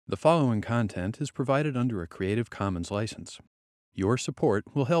The following content is provided under a Creative Commons license. Your support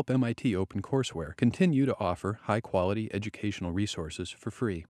will help MIT OpenCourseware continue to offer high-quality educational resources for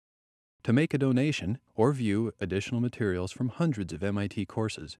free. To make a donation or view additional materials from hundreds of MIT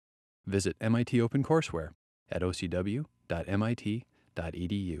courses, visit MIT OpenCourseware at ocw.mit.edu.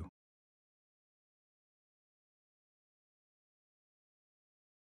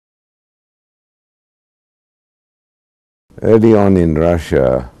 Early on in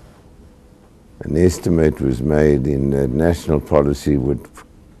Russia, an estimate was made in that national policy would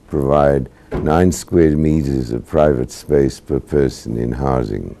provide 9 square meters of private space per person in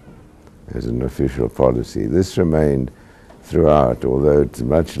housing as an official policy. This remained throughout, although it's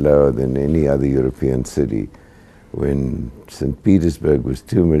much lower than any other European city. When St. Petersburg was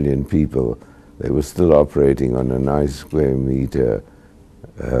 2 million people, they were still operating on a 9 square meter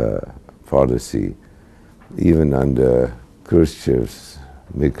policy, even under Khrushchev's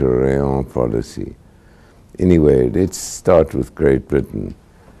micro-rayon policy. Anyway, let's start with Great Britain.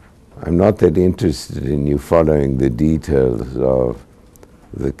 I'm not that interested in you following the details of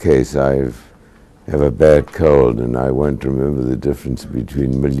the case. I have a bad cold and I won't remember the difference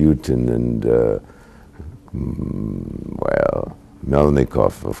between Milutin and, well,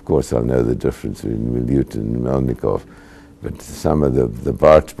 Melnikov. Of course I'll know the difference between Milutin and Melnikov, but some of the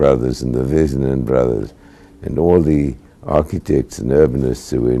Bart brothers and the Vezinin brothers and all the architects and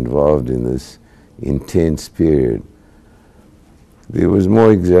urbanists who were involved in this intense period. There was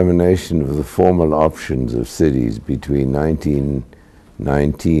more examination of the formal options of cities between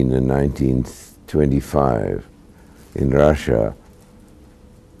 1919 and 1925 in Russia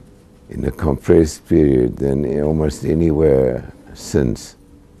in a compressed period than almost anywhere since.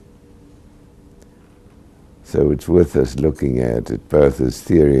 So it's worth us looking at it both as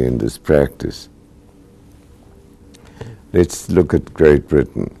theory and as practice. Let's look at Great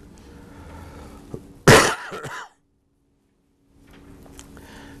Britain.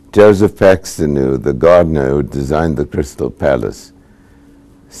 Joseph Paxton, the gardener who designed the Crystal Palace,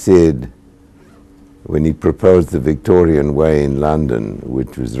 said when he proposed the Victorian Way in London,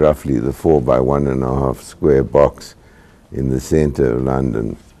 which was roughly the 4 by 1.5 square box in the center of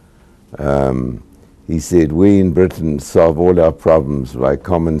London, he said, "We in Britain solve all our problems by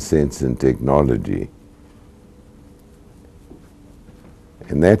common sense and technology."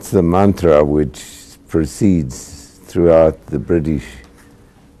 And that's the mantra which proceeds throughout the British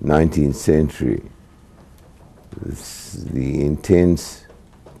 19th century. The intense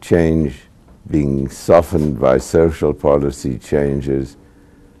change being softened by social policy changes,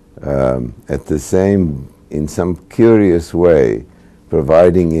 at the same, in some curious way,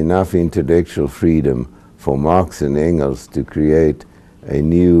 providing enough intellectual freedom for Marx and Engels to create a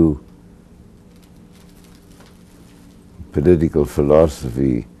new political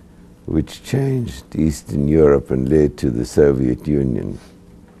philosophy which changed Eastern Europe and led to the Soviet Union.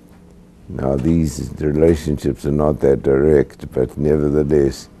 Now these relationships are not that direct, but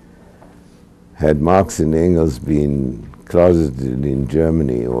nevertheless, had Marx and Engels been closeted in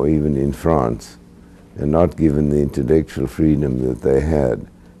Germany or even in France and not given the intellectual freedom that they had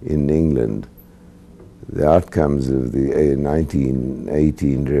in England, the outcomes of the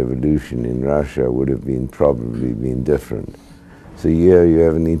 1918 revolution in Russia would have probably been different. So here you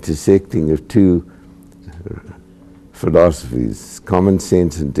have an intersecting of two philosophies, common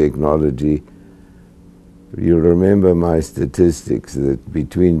sense and technology. You'll remember my statistics that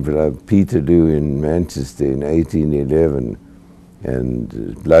between Peterloo in Manchester in 1811 and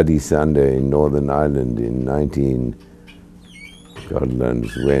Bloody Sunday in Northern Ireland in God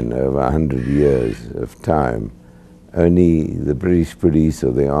knows when, over 100 years of time, only the British police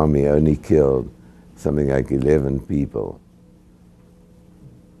or the army only killed something like 11 people.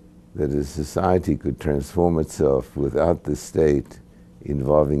 That a society could transform itself without the state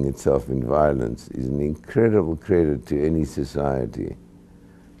involving itself in violence is an incredible credit to any society.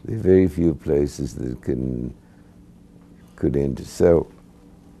 There are very few places that could enter. So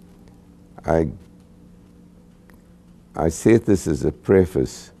I set this as a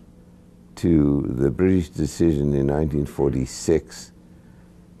preface to the British decision in 1946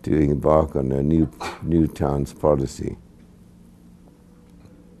 to embark on a new towns policy.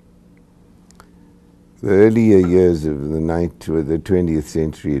 The earlier years of the 20th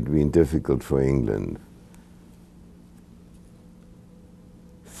century had been difficult for England.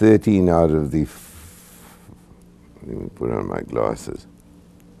 13 out of the, let me put on my glasses.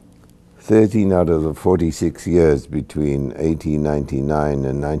 13 out of the 46 years between 1899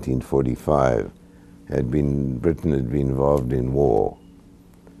 and 1945 Britain had been involved in war.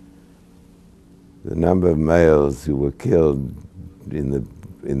 The number of males who were killed in the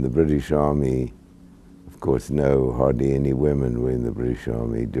in the British Army, of course, no, hardly any women were in the British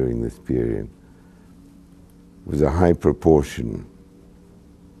Army during this period. It was a high proportion.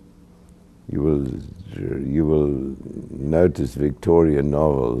 You will notice Victorian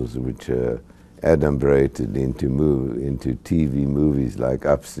novels which are adumbrated into TV movies like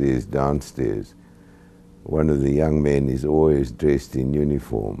Upstairs, Downstairs. One of the young men is always dressed in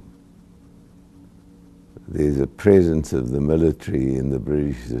uniform. There's a presence of the military in the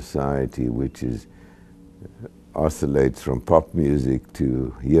British society which oscillates from pop music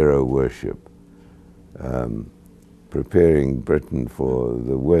to hero worship, preparing Britain for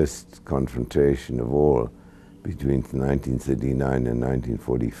the worst confrontation of all between 1939 and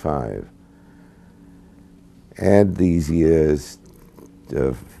 1945. Add these years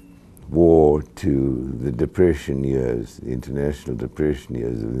of war to the Depression years, the international Depression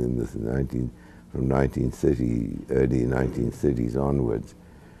years from 1930, early 1930s onwards.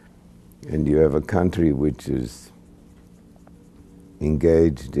 And you have a country which is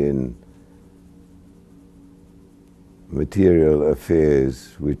engaged in material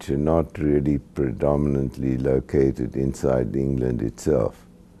affairs which are not really predominantly located inside England itself.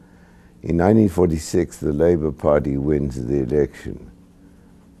 In 1946, the Labour Party wins the election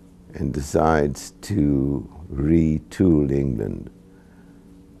and decides to retool England.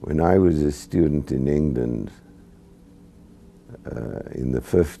 When I was a student in England in the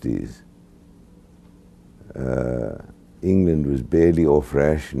 50s, England was barely off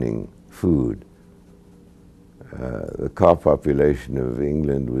rationing food. The car population of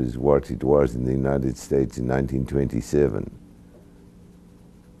England was what it was in the United States in 1927.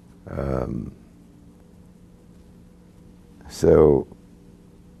 So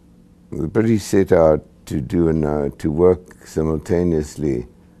the British set out to work simultaneously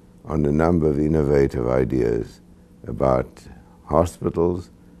on a number of innovative ideas about hospitals,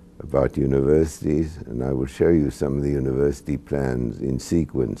 about universities, and I will show you some of the university plans in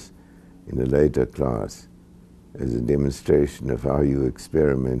sequence in a later class as a demonstration of how you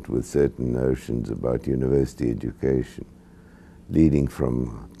experiment with certain notions about university education, leading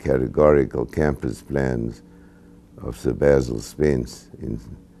from categorical campus plans of Sir Basil Spence in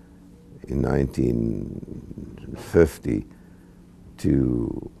 1950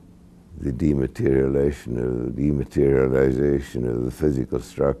 to the dematerialization of the physical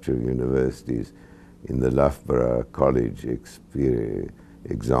structure of universities in the Loughborough College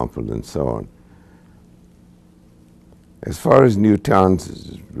example and so on. As far as new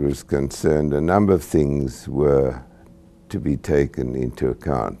towns was concerned, a number of things were to be taken into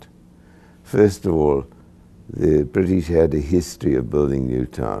account. First of all, the British had a history of building new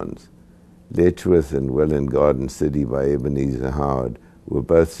towns. Letchworth and Welwyn Garden City by Ebenezer Howard were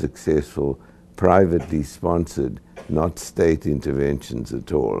both successful, privately sponsored, not state interventions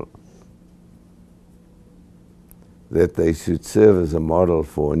at all. That they should serve as a model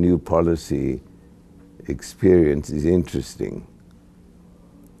for a new policy experience is interesting.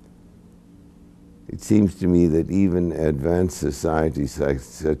 It seems to me that even advanced societies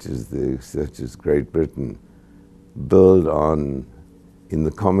such as Great Britain build on, in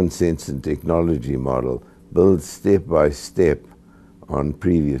the common sense and technology model, build step by step on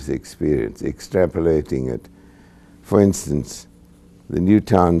previous experience, extrapolating it. For instance, the New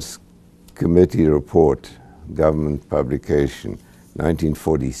Towns Committee report, government publication,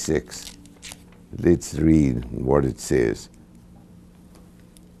 1946. Let's read what it says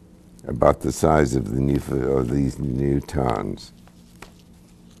about the size of these new towns.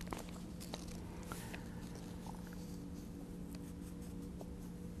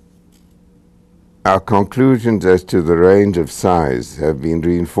 Our conclusions as to the range of size have been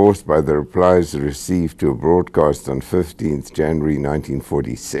reinforced by the replies received to a broadcast on 15th January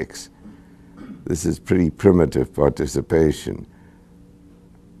 1946. This is pretty primitive participation.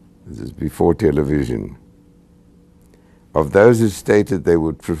 This is before television. Of those who stated they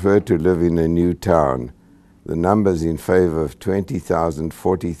would prefer to live in a new town, the numbers in favor of 20,000,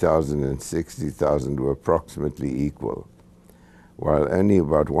 40,000, and 60,000 were approximately equal, while only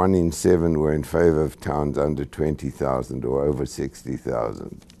about 1 in 7 were in favor of towns under 20,000 or over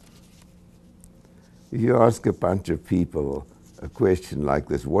 60,000. If you ask a bunch of people a question like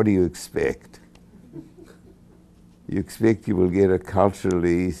this, what do you expect? You expect you will get a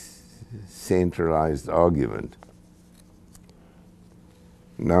culturally centralized argument.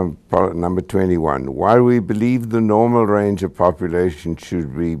 Number 21, while we believe the normal range of population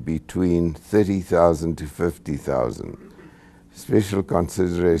should be between 30,000 to 50,000, special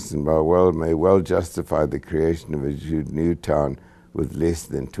consideration may well justify the creation of a new town with less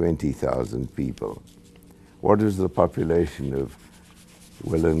than 20,000 people. What is the population of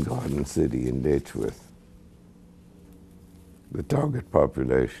Welland Garden City in Letchworth. The target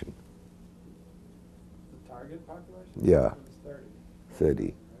population. The target population? Yeah. It was 30.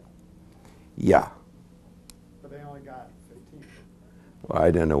 right? Yeah. But they only got 15. Well,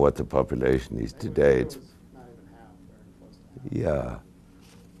 I don't know what the population is today. It It's was not even half, very close to half.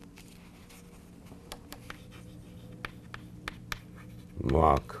 yeah.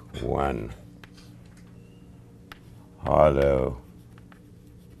 Mark 1. Harlow.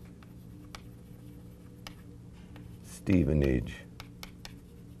 Stevenage.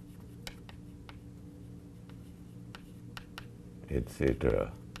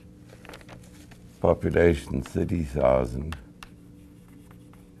 Etc. Population 30,000.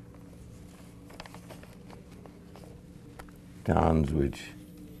 Towns which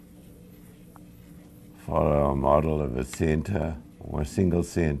follow a model of a center or a single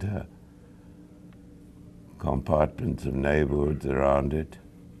center, compartments of neighborhoods around it,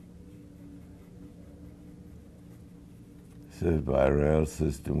 served by a rail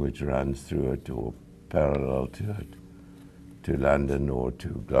system which runs through it or parallel to it, to London or to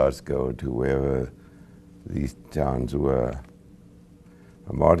Glasgow or to wherever these towns were.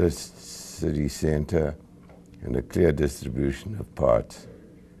 A modest city center and a clear distribution of parts.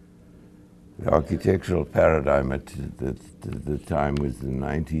 The architectural paradigm at the time was the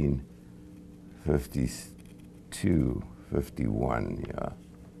 1952, 51, yeah.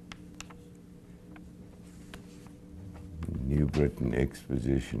 New Britain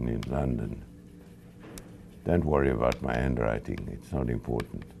Exposition in London. Don't worry about my handwriting, it's not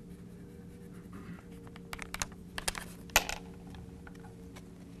important.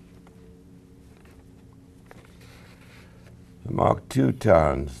 The Mark II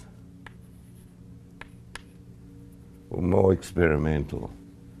towns were more experimental.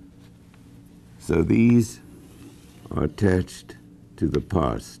 So these are attached to the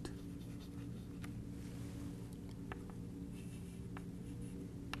past.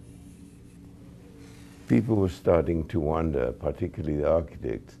 People were starting to wonder, particularly the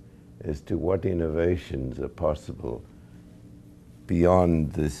architects, as to what innovations are possible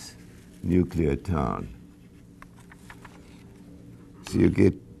beyond this nuclear town. So you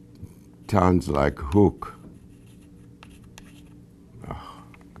get towns like Hook. Oh,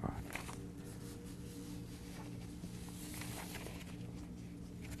 God.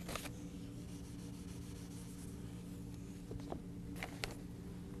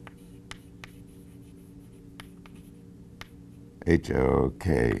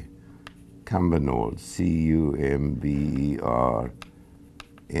 H-O-O-K. Cumbernauld, C-U-M-B-E-R-N-A-U-L-D.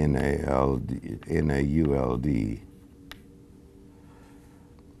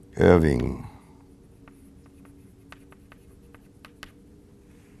 Irving.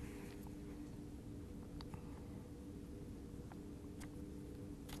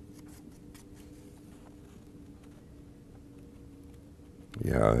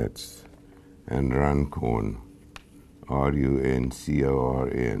 Yeah, that's, and Runcorn,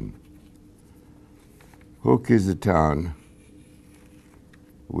 R-U-N-C-O-R-N. Hook is a town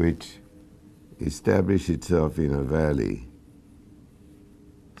which established itself in a valley.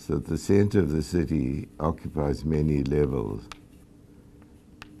 So the center of the city occupies many levels.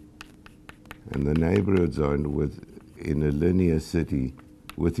 And the neighborhoods are in a linear city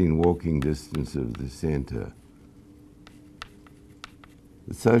within walking distance of the center.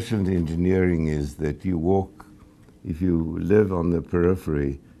 The social engineering is that you walk, if you live on the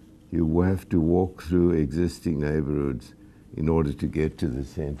periphery, you have to walk through existing neighborhoods in order to get to the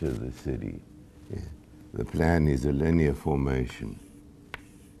center of the city. Yeah. The plan is a linear formation.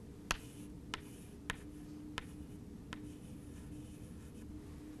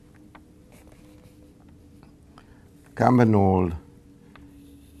 Cumbernauld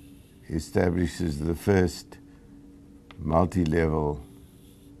establishes the first multi-level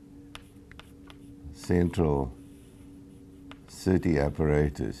central city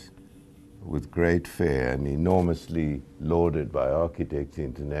apparatus with great fare and enormously lauded by architects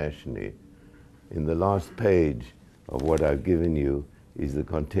internationally. In the last page of what I've given you is the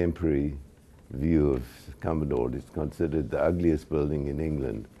contemporary view of Cumbernauld. It's considered the ugliest building in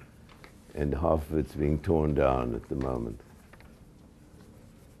England, and half of it's being torn down at the moment.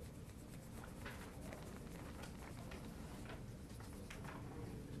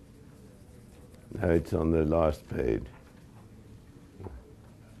 No, it's on the last page.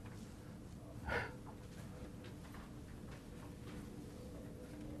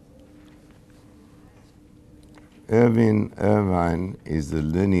 Irvine is a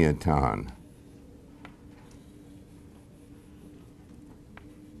linear town.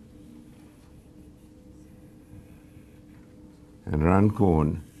 And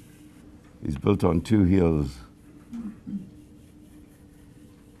Runcorn is built on two hills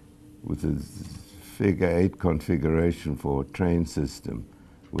with a figure-8 configuration for a train system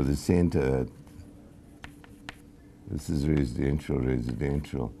with a center. This is residential,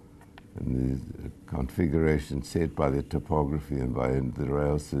 and the configuration set by the topography and by the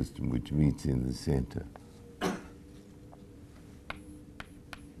rail system which meets in the center.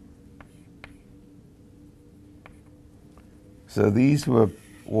 So these were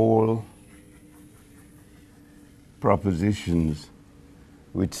all propositions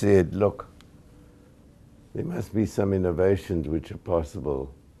which said, look, there must be some innovations which are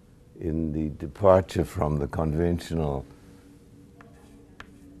possible in the departure from the conventional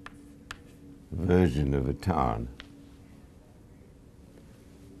version of a town.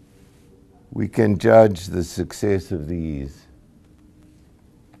 We can judge the success of these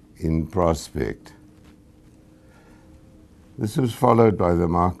in prospect. This was followed by the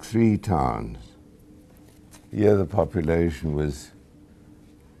Mark III towns. Here the population was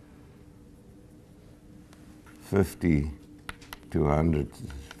 50 to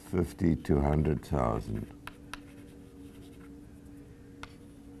 100,000.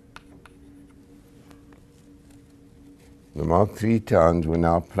 The Mark III towns were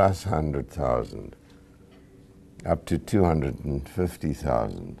now plus 100,000, up to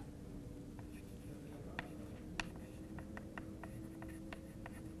 250,000.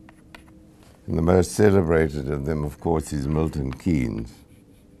 And the most celebrated of them, of course, is Milton Keynes.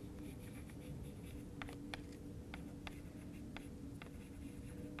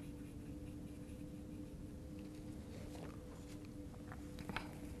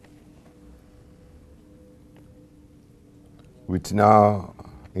 Which now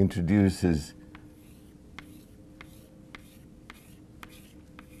introduces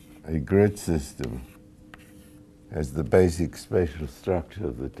a grid system as the basic spatial structure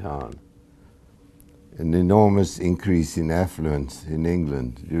of the town. An enormous increase in affluence in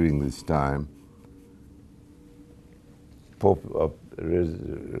England during this time,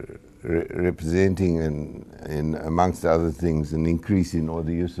 representing, in amongst other things, an increase in all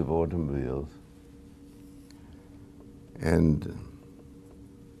the use of automobiles. And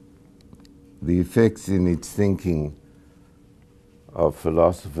the effects in its thinking of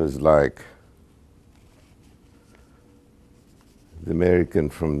philosophers like the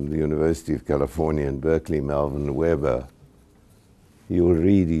American from the University of California in Berkeley, Melvin Webber. You will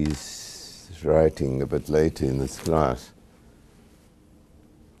read his writing a bit later in this class,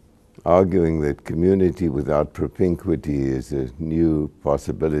 arguing that community without propinquity is a new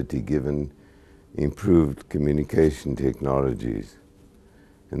possibility given improved communication technologies,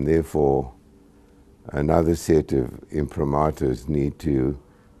 and therefore another set of imprimaturs need to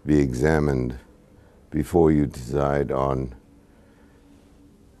be examined before you decide on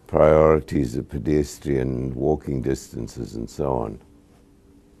priorities of pedestrian walking distances and so on.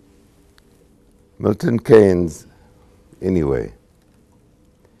 Milton Keynes, anyway.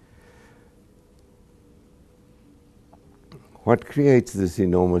 What creates this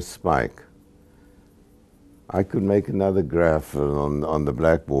enormous spike? I could make another graph on the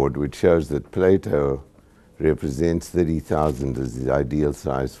blackboard which shows that Plato represents 30,000 as the ideal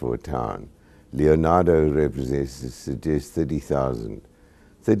size for a town. Leonardo suggests 30,000.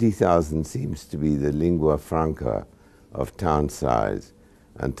 30,000 seems to be the lingua franca of town size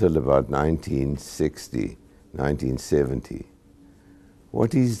until about 1960, 1970.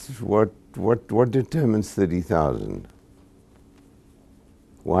 What determines 30,000?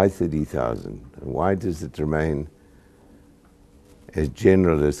 Why 30,000? Why does it remain as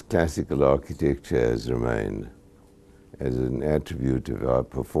general as classical architecture has remained as an attribute of our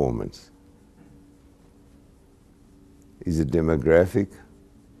performance? Is it demographic?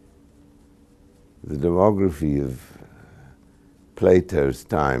 The demography of Plato's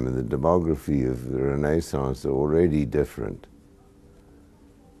time and the demography of the Renaissance are already different.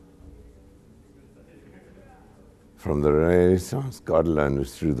 From the Renaissance, God alone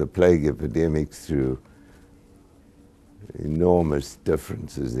was through the plague epidemics, through enormous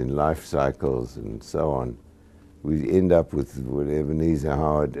differences in life cycles and so on. We end up with Ebenezer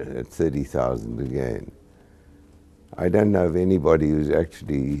Howard at 30,000 again. I don't know of anybody who's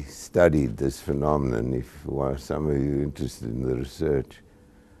actually studied this phenomenon. If some of you are interested in the research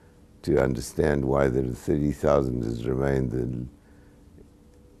to understand why the 30,000 has remained the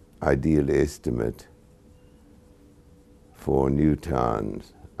ideal estimate for new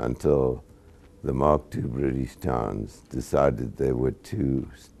towns until the Mark II British towns decided they were too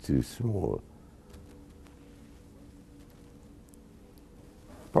small.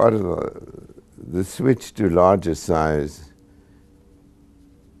 Part of the switch to larger size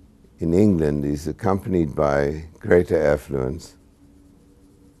in England is accompanied by greater affluence,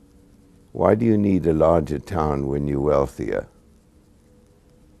 why do you need a larger town when you're wealthier?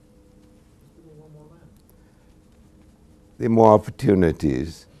 There are more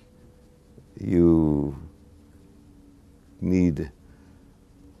opportunities. You need...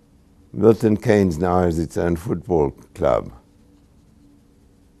 Milton Keynes now has its own football club.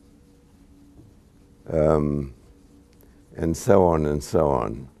 And so on and so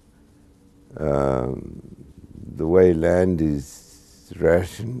on. The way land is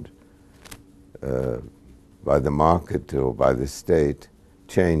rationed by the market or by the state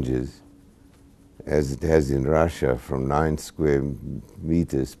changes, as it has in Russia, from 9 square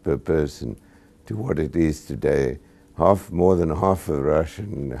meters per person to what it is today. More than half of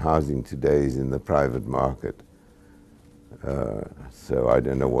Russian housing today is in the private market. So I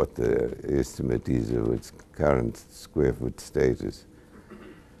don't know what the estimate is of its current square foot status.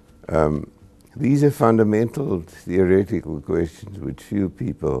 These are fundamental theoretical questions which few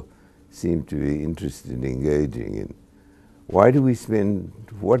people seem to be interested in engaging in. Why do we spend...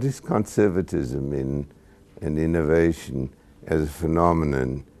 What is conservatism in and innovation as a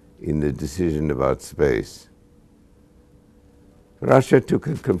phenomenon in the decision about space? Russia took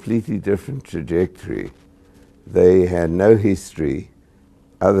a completely different trajectory. They had no history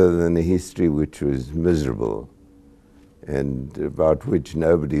other than a history which was miserable and about which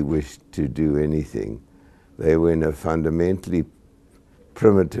nobody wished to do anything. They were in a fundamentally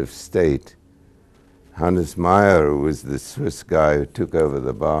primitive state. Hannes Meyer was the Swiss guy who took over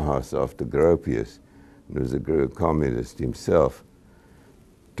the Bauhaus after Gropius and was a communist himself.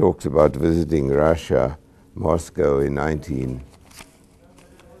 Talks about visiting Russia, Moscow in 19...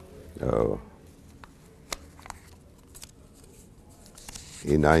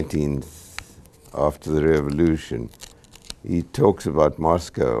 after the revolution. He talks about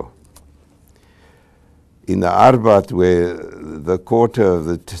Moscow. In the Arbat, where the quarter of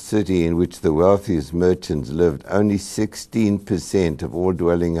the city in which the wealthiest merchants lived, only 16% of all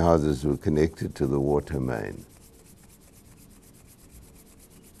dwelling houses were connected to the water main.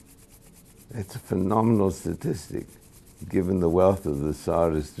 That's a phenomenal statistic, given the wealth of the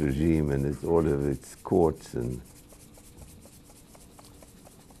Tsarist regime and all of its courts. And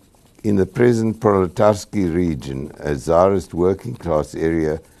in the present Proletarsky region, a Tsarist working class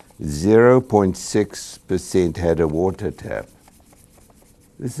area, 0.6% had a water tap.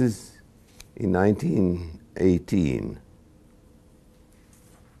 This is in 1918.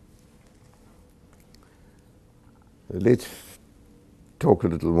 Let's talk a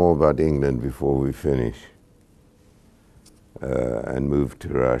little more about England before we finish and move to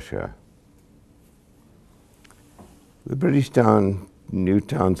Russia. The British New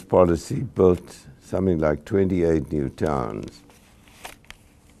Towns policy built something like 28 new towns.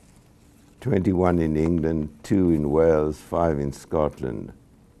 21 in England, 2 in Wales, 5 in Scotland.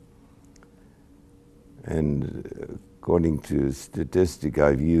 And according to a statistic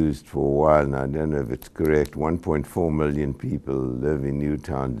I've used for a while, and I don't know if it's correct, 1.4 million people live in new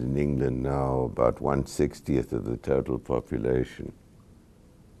towns in England now, about 1/60th of the total population.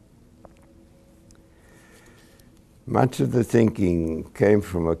 Much of the thinking came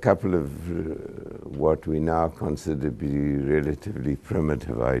from a couple of what we now consider to be relatively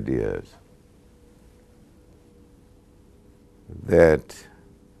primitive ideas. That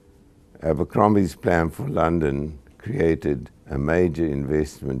Abercrombie's plan for London created a major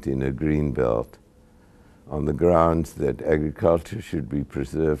investment in a green belt on the grounds that agriculture should be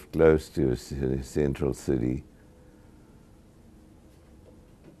preserved close to a central city.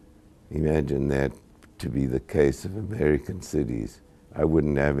 Imagine that to be the case of American cities. I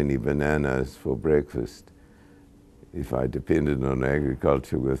wouldn't have any bananas for breakfast if I depended on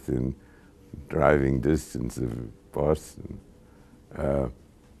agriculture within driving distance of Boston.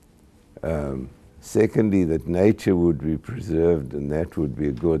 Secondly, that nature would be preserved, and that would be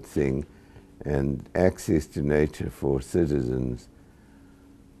a good thing, and access to nature for citizens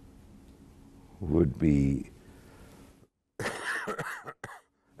would be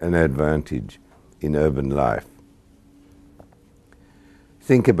an advantage in urban life.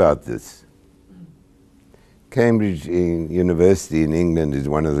 Think about this. Cambridge University in England is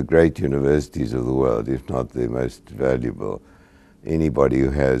one of the great universities of the world, if not the most valuable. Anybody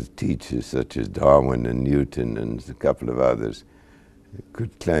who has teachers such as Darwin and Newton and a couple of others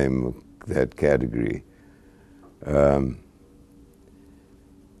could claim that category.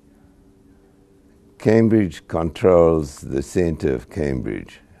 Cambridge controls the center of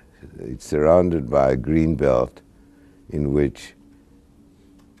Cambridge. It's surrounded by a green belt in which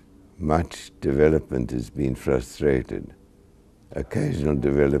much development has been frustrated. occasional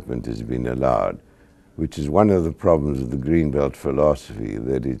development has been allowed, which is one of the problems of the Greenbelt philosophy,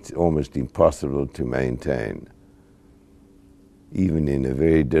 that it's almost impossible to maintain, even in a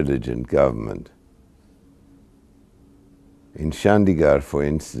very diligent government. In Chandigarh, for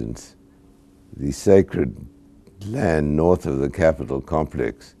instance, the sacred land north of the capital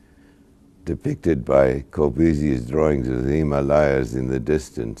complex, depicted by Corbusier's drawings of the Himalayas in the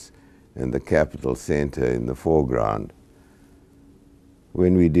distance and the capital center in the foreground.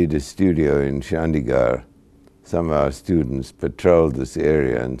 When we did a studio in Chandigarh, some of our students patrolled this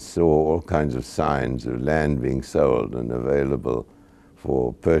area and saw all kinds of signs of land being sold and available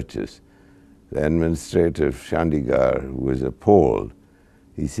for purchase. The administrator of Chandigarh was appalled.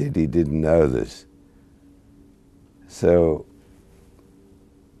 He said he didn't know this. So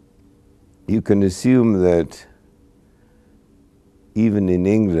you can assume that even in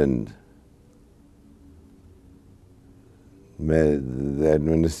England, the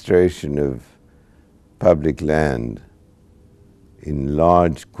administration of public land in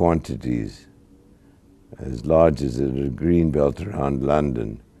large quantities, as large as a green belt around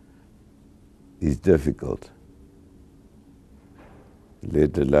London, is difficult,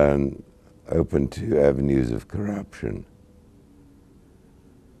 let alone open to avenues of corruption.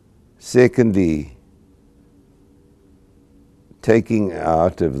 Secondly, taking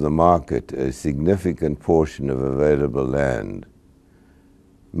out of the market a significant portion of available land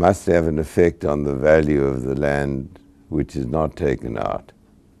must have an effect on the value of the land which is not taken out.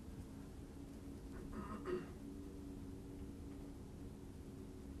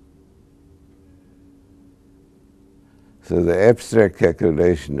 So the abstract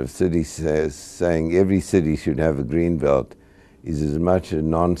calculation of cities saying every city should have a green belt is as much a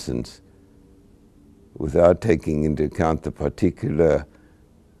nonsense without taking into account the particular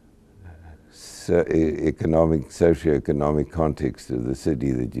socioeconomic context of the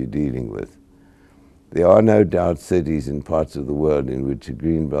city that you're dealing with. There are no doubt cities in parts of the world in which a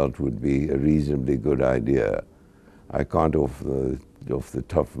green belt would be a reasonably good idea. I can't off the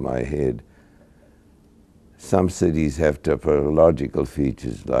top of my head. Some cities have topological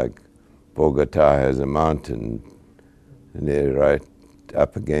features, like Bogota has a mountain and they're right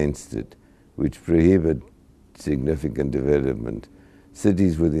up against it, which prohibit significant development.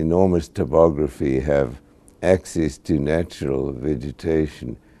 Cities with enormous topography have access to natural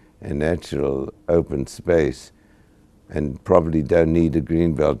vegetation and natural open space and probably don't need a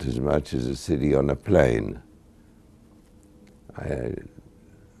green belt as much as a city on a plain.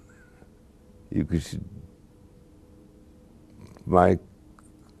 My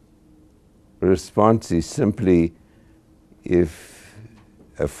response is simply, if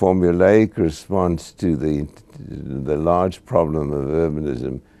a formulaic response to the large problem of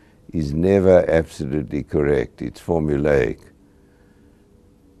urbanism is never absolutely correct, it's formulaic.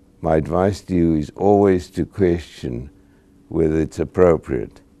 My advice to you is always to question whether it's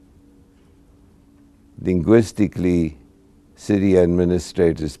appropriate. Linguistically, city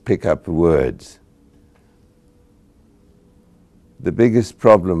administrators pick up words. The biggest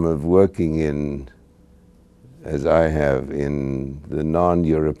problem of working in, as I have, in the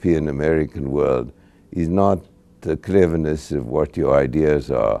non-European American world is not the cleverness of what your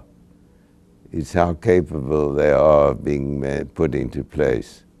ideas are. It's how capable they are of being put into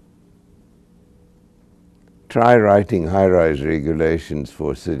place. Try writing high-rise regulations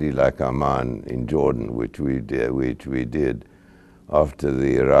for a city like Amman in Jordan, which we did after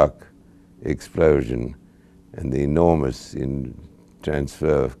the Iraq explosion and the enormous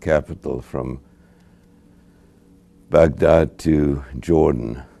transfer of capital from Baghdad to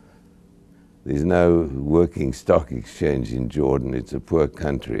Jordan. There's no working stock exchange in Jordan. It's a poor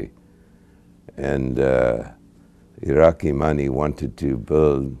country. And Iraqi money wanted to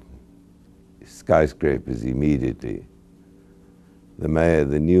build skyscrapers immediately. The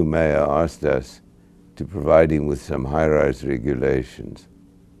new mayor asked us to provide him with some high-rise regulations.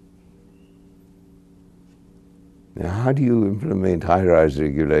 Now, how do you implement high-rise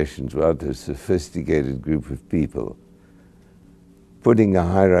regulations without a sophisticated group of people? Putting a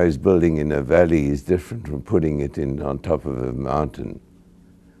high-rise building in a valley is different from putting it on top of a mountain.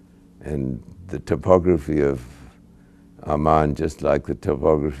 And the topography of Amman, just like the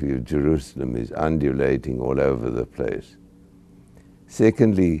topography of Jerusalem, is undulating all over the place.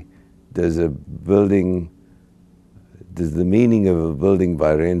 Secondly, does the meaning of a building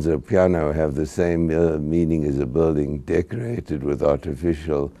by Renzo Piano have the same meaning as a building decorated with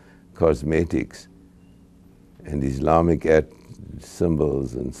artificial cosmetics and Islamic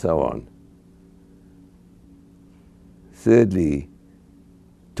symbols and so on? Thirdly,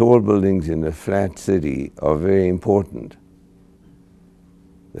 tall buildings in a flat city are very important.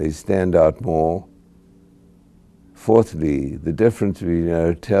 They stand out more. Fourthly, the difference between a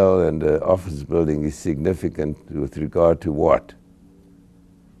hotel and an office building is significant with regard to what?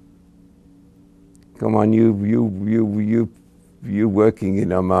 Come on, you working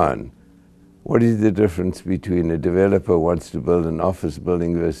in Oman. What is the difference between a developer who wants to build an office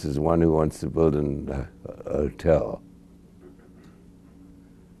building versus one who wants to build a hotel?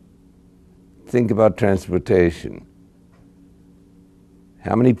 Think about transportation.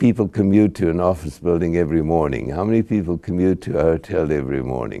 How many people commute to an office building every morning? How many people commute to a hotel every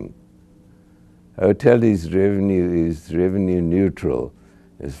morning? A hotel is revenue neutral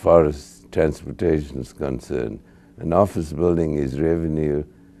as far as transportation is concerned. An office building is revenue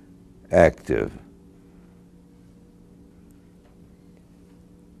active.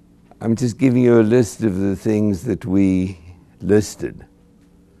 I'm just giving you a list of the things that we listed.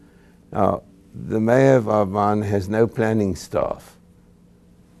 Now, the mayor of Amman has no planning staff,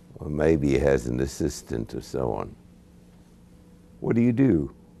 or maybe he has an assistant or so on. What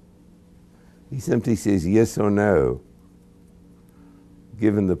do? He simply says yes or no,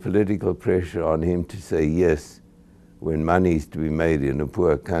 given the political pressure on him to say yes when money is to be made in a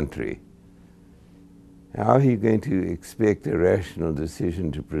poor country. How are you going to expect a rational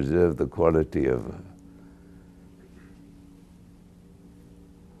decision to preserve the quality of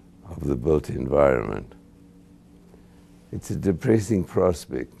the built environment? It's a depressing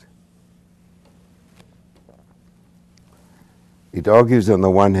prospect. It argues on the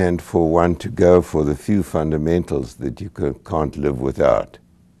one hand for one to go for the few fundamentals that you can't live without.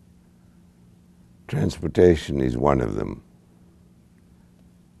 Transportation is one of them.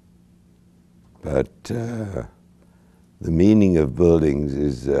 But the meaning of buildings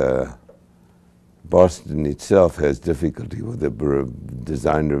is Boston itself has difficulty with the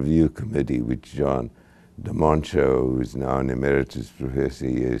design review committee, which John DeMoncho, who is now an emeritus professor,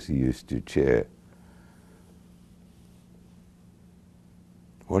 used to chair.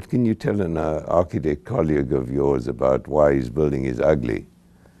 What can you tell an architect colleague of yours about why his building is ugly?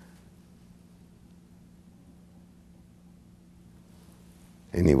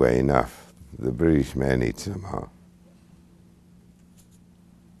 Anyway, enough. The British managed somehow.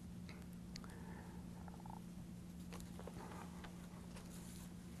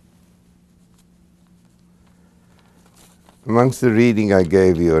 Amongst the reading I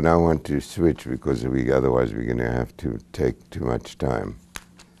gave you, and I want to switch because otherwise we're going to have to take too much time.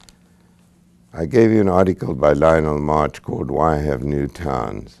 I gave you an article by Lionel March called Why Have New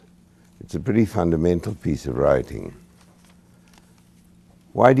Towns? It's a pretty fundamental piece of writing.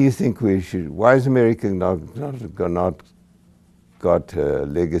 Why do you think why has America not got a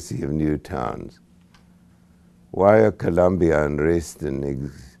legacy of new towns? Why are Columbia and Reston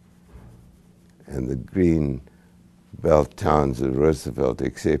and the green belt towns of Roosevelt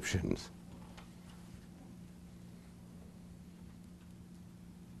exceptions?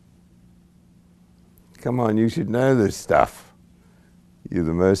 Come on, you should know this stuff. You're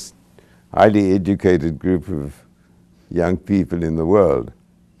the most highly educated group of young people in the world.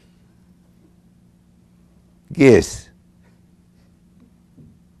 Guess.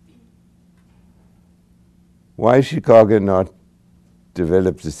 Why has Chicago not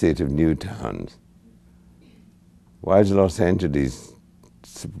developed a set of new towns? Why is Los Angeles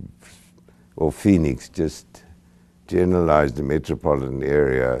or Phoenix just generalized the metropolitan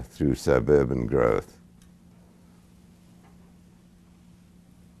area through suburban growth?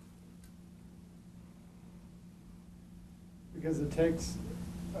 Because it takes,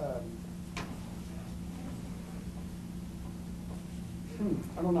 I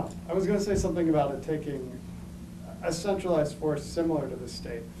don't know. I was going to say something about it taking a centralized force similar to the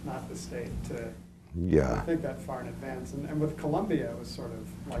state, if not the state, to think that far in advance. And with Columbia, it was sort of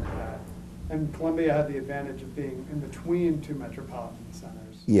like that. And Columbia had the advantage of being in between two metropolitan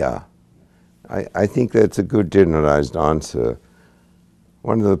centers. Yeah. I think that's a good generalized answer.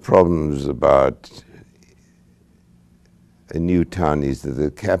 One of the problems about a new town is that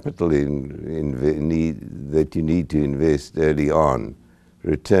the capital that you need to invest early on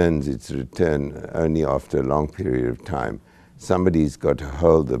returns its return only after a long period of time. Somebody's got to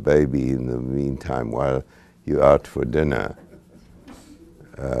hold the baby in the meantime while you're out for dinner.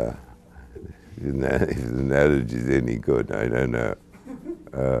 If the analogy is any good, I don't know.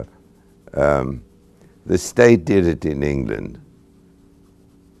 The state did it in England.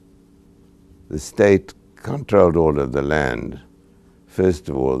 The state controlled all of the land. First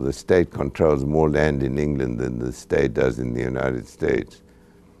of all, the state controls more land in England than the state does in the United States.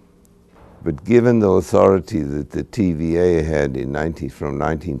 But given the authority that the TVA had from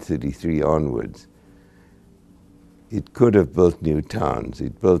 1933 onwards, it could have built new towns.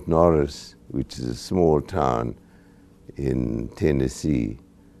 It built Norris, which is a small town in Tennessee.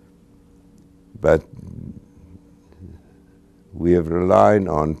 But we have relied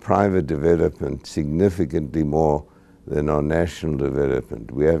on private development significantly more than on national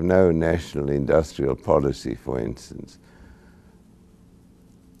development. We have no national industrial policy, for instance.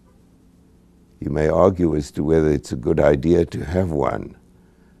 You may argue as to whether it's a good idea to have one,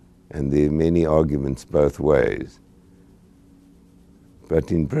 and there are many arguments both ways.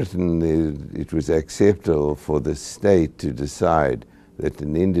 But in Britain, it was acceptable for the state to decide that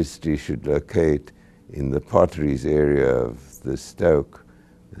an industry should locate in the potteries area of the Stoke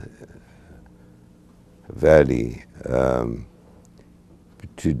Valley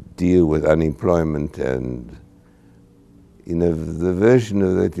to deal with unemployment. And the version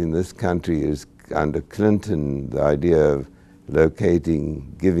of that in this country is under Clinton, the idea of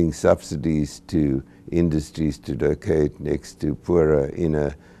locating, giving subsidies to industries to locate next to poorer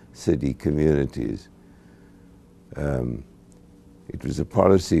inner city communities. It was a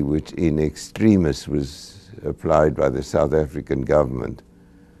policy which in extremis was applied by the South African government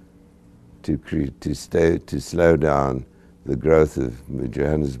to slow down the growth of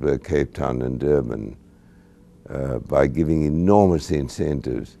Johannesburg, Cape Town and Durban by giving enormous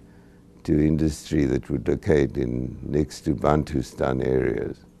incentives to industry that would locate in next to Bantustan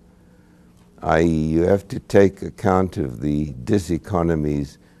areas. I.e., you have to take account of the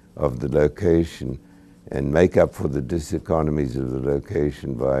diseconomies of the location and make up for the diseconomies of the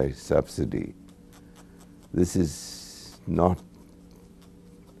location by subsidy. This is not...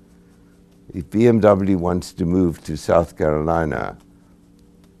 If BMW wants to move to South Carolina,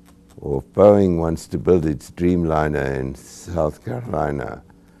 or if Boeing wants to build its Dreamliner in South Carolina,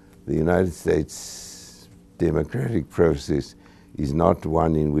 the United States democratic process is not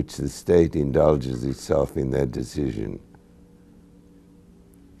one in which the state indulges itself in that decision.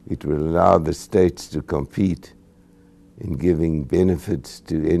 It will allow the states to compete in giving benefits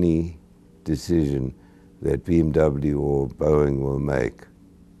to any decision that BMW or Boeing will make.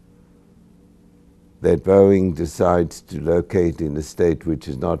 That Boeing decides to locate in a state which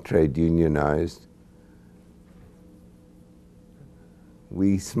is not trade unionized,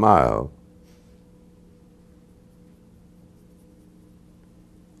 we smile.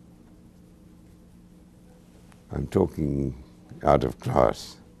 I'm talking out of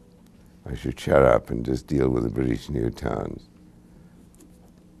class. I should shut up and just deal with the British new towns.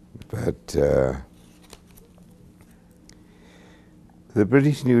 But the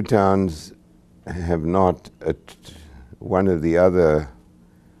British new towns have not, one of the other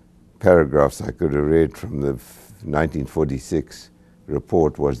paragraphs I could have read from the 1946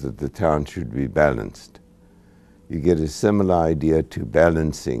 report was that the town should be balanced. You get a similar idea to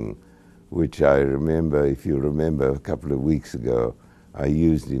balancing, which I remember, if you remember, a couple of weeks ago, I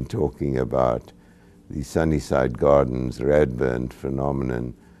used in talking about the Sunnyside Gardens, Radburn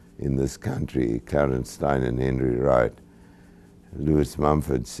phenomenon in this country, Clarence Stein and Henry Wright. Lewis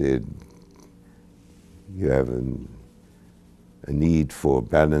Mumford said, you have a need for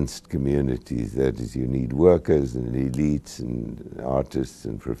balanced communities. That is, you need workers and elites and artists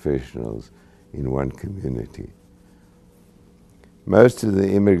and professionals in one community. Most of the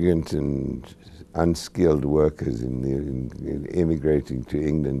immigrant and unskilled workers in immigrating to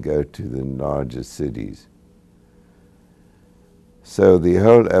England go to the larger cities. So the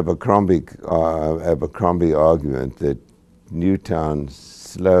whole Abercrombie argument that new towns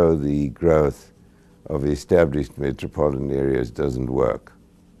slow the growth of established metropolitan areas doesn't work.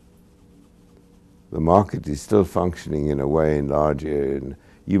 The market is still functioning in a way in large areas.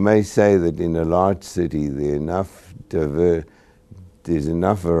 You may say that in a large city there's enough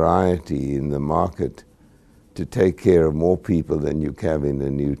variety in the market to take care of more people than you have in a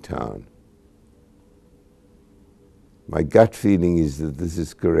new town. My gut feeling is that this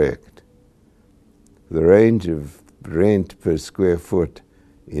is correct. The range of rent per square foot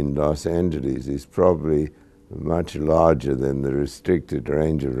in Los Angeles is probably much larger than the restricted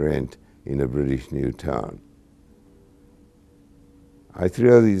range of rent in a British new town. I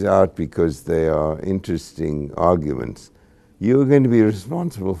throw these out because they are interesting arguments. You're going to be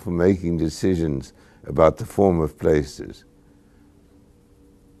responsible for making decisions about the form of places.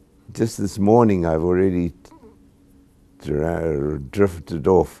 Just this morning, I've already drifted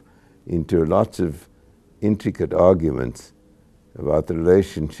off into lots of intricate arguments about the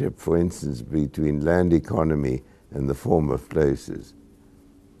relationship, for instance, between land economy and the form of places.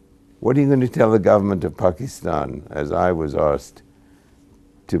 What are you going to tell the government of Pakistan, as I was asked,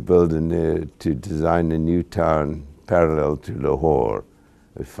 to design a new town parallel to Lahore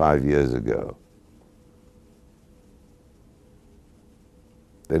 5 years ago?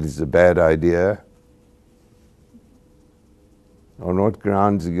 that it's a bad idea? On what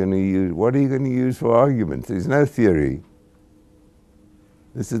grounds are you going to use? What are you going to use for arguments? There's no theory.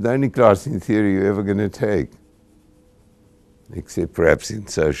 This is the only class in theory you're ever going to take, except perhaps in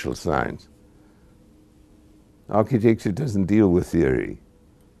social science. Architecture doesn't deal with theory.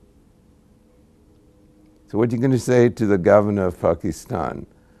 So what are you going to say to the governor of Pakistan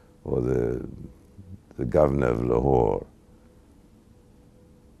or the governor of Lahore?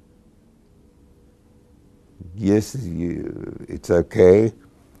 Yes, it's okay.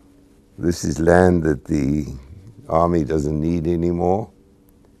 This is land that the army doesn't need anymore.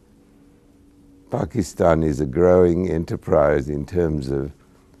 Pakistan is a growing enterprise in terms of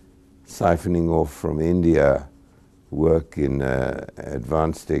siphoning off from India work in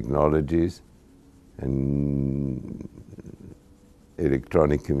advanced technologies and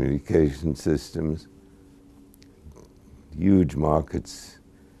electronic communication systems. Huge markets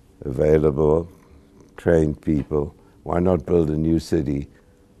available, trained people. Why not build a new city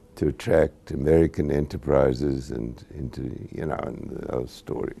to attract American enterprises and into, and the whole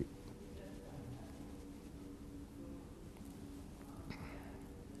story.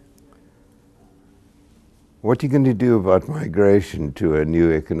 What are you going to do about migration to a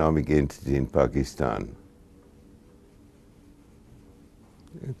new economic entity in Pakistan?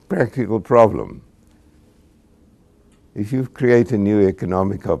 A practical problem. If you create a new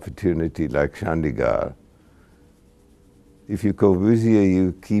economic opportunity like Chandigarh, if you Corbusier,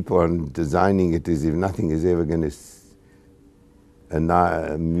 you keep on designing it as if nothing is ever going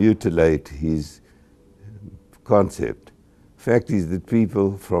to mutilate his concept. Fact is that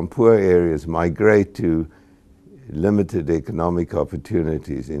people from poor areas migrate to limited economic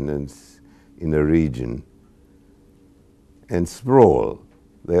opportunities in a region and sprawl.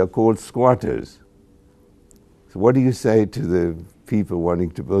 They are called squatters. So what do you say to the people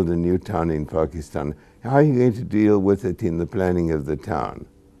wanting to build a new town in Pakistan? How are you going to deal with it in the planning of the town?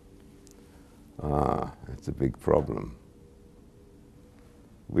 That's a big problem.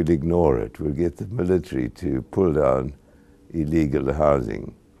 We'll ignore it. We'll get the military to pull down illegal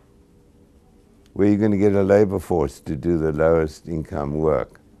housing. Where are you going to get a labor force to do the lowest income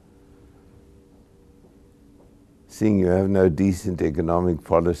work? Seeing you have no decent economic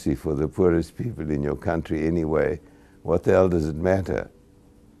policy for the poorest people in your country anyway, what the hell does it matter?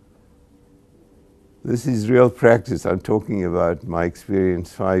 This is real practice. I'm talking about my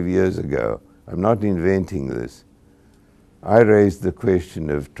experience 5 years ago. I'm not inventing this. I raised the question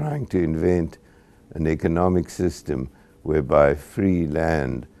of trying to invent an economic system whereby free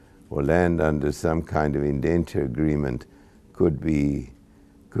land or land under some kind of indenture agreement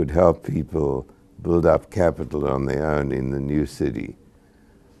could help people build up capital on their own in the new city.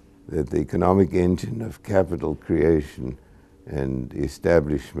 That the economic engine of capital creation and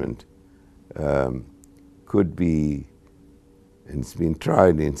establishment could be, and it's been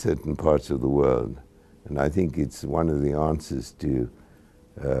tried in certain parts of the world, and I think it's one of the answers to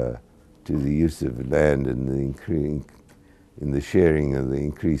the use of land and in the sharing of the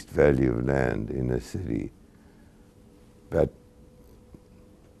increased value of land in a city. But,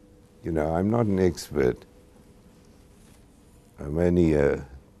 I'm not an expert. I'm only a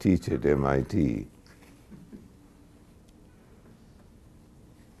teacher at MIT.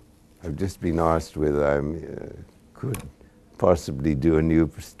 I've just been asked whether I could possibly do a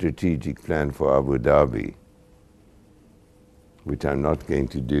new strategic plan for Abu Dhabi, which I'm not going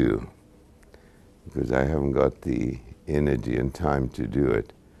to do because I haven't got the energy and time to do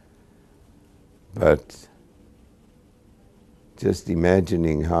it. But just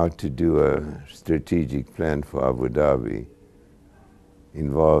imagining how to do a strategic plan for Abu Dhabi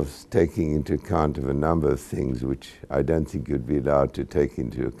involves taking into account of a number of things which I don't think you'd be allowed to take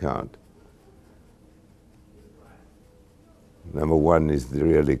into account. Number one is the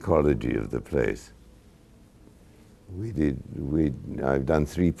real ecology of the place. I've done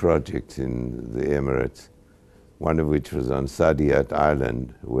 3 projects in the Emirates, one of which was on Saadiyat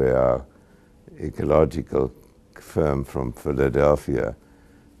Island, where our ecological firm from Philadelphia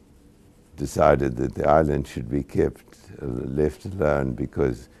decided that the island should be left alone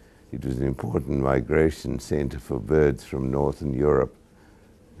because it was an important migration center for birds from northern Europe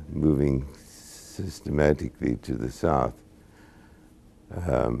moving systematically to the south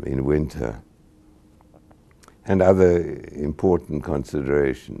in winter, and other important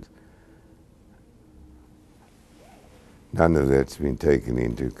considerations. None of that's been taken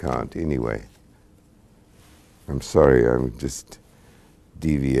into account anyway. I'm sorry, I'm just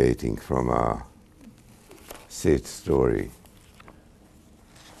deviating from our set story.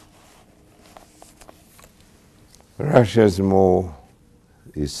 Russia's more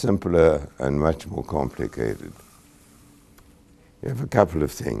is simpler and much more complicated. You have a couple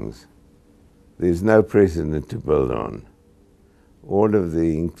of things. There's no precedent to build on. All of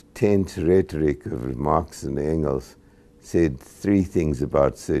the intense rhetoric of Marx and Engels said three things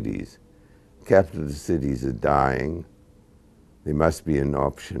about cities. Capitalist cities are dying. There must be an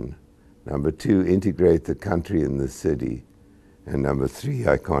option. Number two, integrate the country in the city. And number three,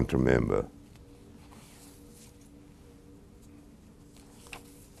 I can't remember.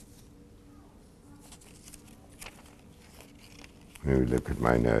 Let me look at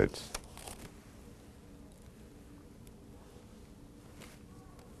my notes.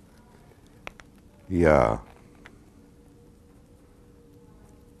 Yeah.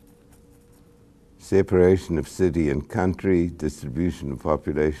 Separation of city and country, distribution of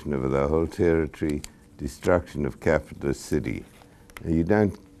population over the whole territory, destruction of capitalist city. Now, you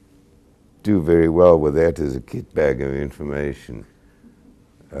don't do very well with that as a kit bag of information.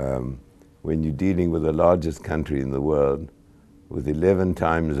 When you're dealing with the largest country in the world, with 11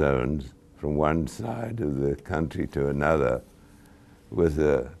 time zones from one side of the country to another, with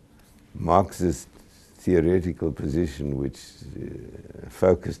a Marxist theoretical position which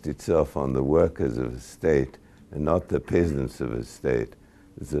focused itself on the workers of a state and not the peasants of a state.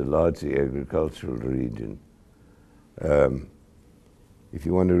 It's a largely agricultural region. If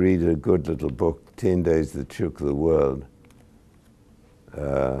you want to read a good little book, 10 Days That Shook the World,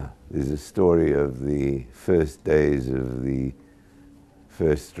 there's a story of the first days of the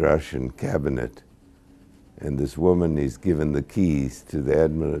first Russian cabinet, and this woman is given the keys to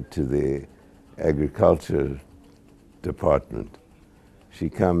the agriculture department. She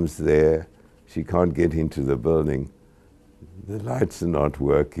comes there, she can't get into the building, the lights are not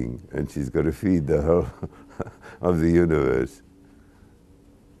working, and she's got to feed the whole of the universe.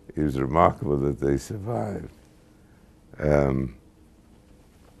 It was remarkable that they survived.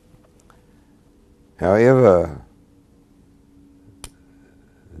 However,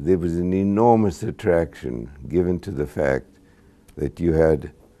 there was an enormous attraction given to the fact that you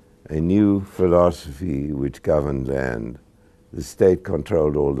had a new philosophy which governed land. The state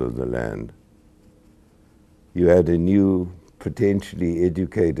controlled all of the land. You had a new, potentially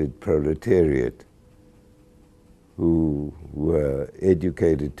educated proletariat who were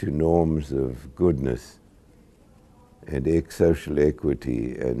educated to norms of goodness and social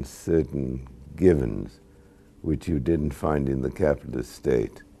equity and certain givens which you didn't find in the capitalist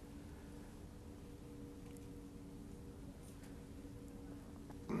state.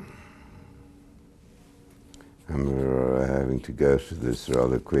 I'm having to go through this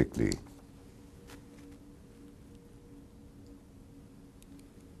rather quickly.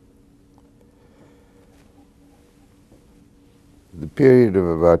 The period of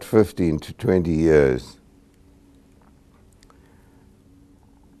about 15 to 20 years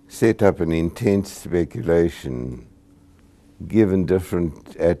set up an intense speculation, given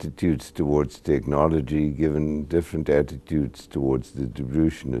different attitudes towards technology, given different attitudes towards the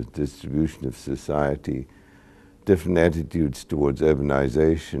distribution of society, different attitudes towards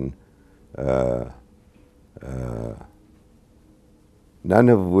urbanization, none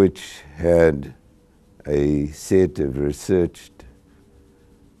of which had a set of researched.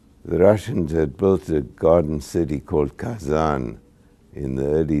 The Russians had built a garden city called Kazan in the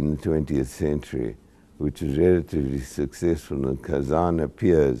early 20th century, which was relatively successful, and Kazan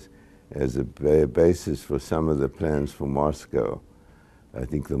appears as a basis for some of the plans for Moscow. I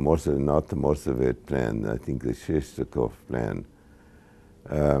think not the Mosovet plan, I think the Shestakov plan.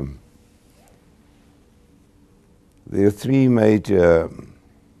 There are three major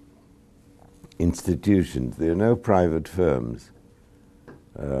institutions. There are no private firms.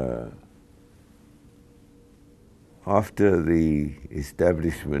 After the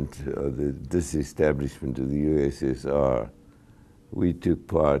establishment or the disestablishment of the USSR, we took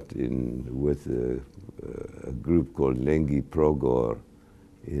part with a group called Lengi Progor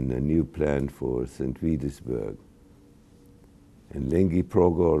in a new plan for St. Petersburg. And Lengi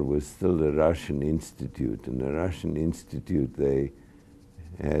Progor was still a Russian institute. And the Russian institute, they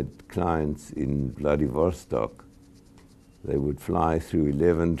had clients in Vladivostok. They would fly through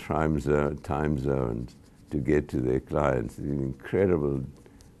 11 time zones to get to their clients. An incredible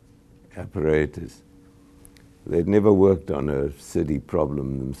apparatus. They'd never worked on a city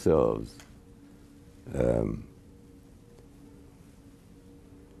problem themselves.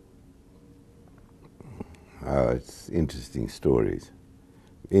 It's interesting stories.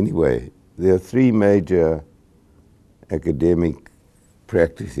 Anyway, there are three major academic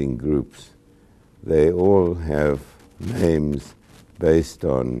practicing groups. They all have names based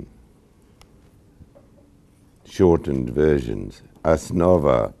on shortened versions.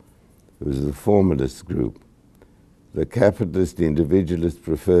 Asnova, who was the formalist group. The capitalist individualist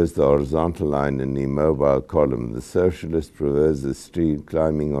prefers the horizontal line and the immobile column. The socialist prefers the stream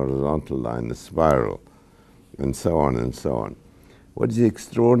climbing horizontal line, the spiral, and so on and so on. What is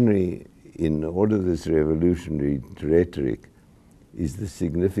extraordinary in all of this revolutionary rhetoric is the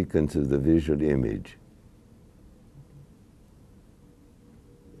significance of the visual image.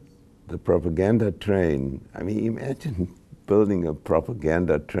 The propaganda train, I mean, imagine building a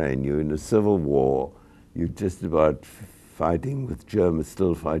propaganda train. You're in a civil war, you're just about fighting with Germany,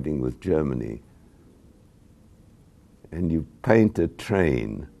 still fighting with Germany, and you paint a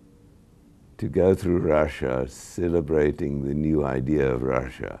train to go through Russia celebrating the new idea of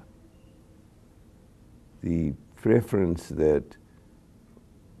Russia. The preference that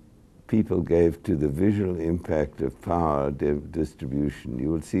people gave to the visual impact of power distribution. You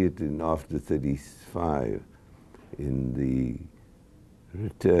will see it in after 35 in the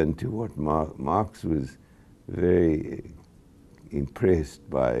return to what Marx was very impressed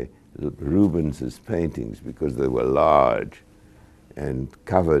by Rubens's paintings because they were large and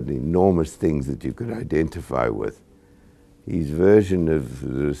covered enormous things that you could identify with. His version of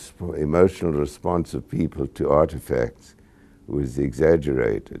the emotional response of people to artifacts was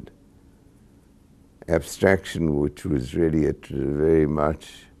exaggerated. Abstraction, which was really very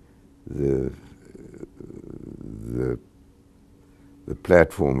much the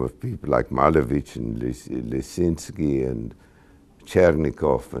platform of people like Malevich and Lisinski and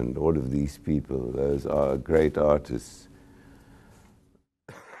Chernikov and all of these people, those are great artists,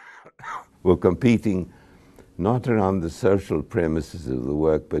 were competing not around the social premises of the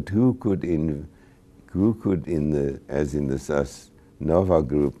work, but who could as in the Sas Nova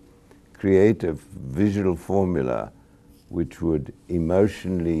group, create a visual formula which would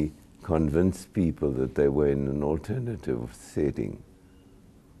emotionally convince people that they were in an alternative setting.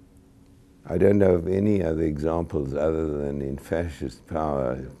 I don't know of any other examples other than in fascist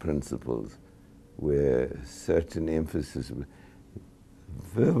power principles where such an emphasis,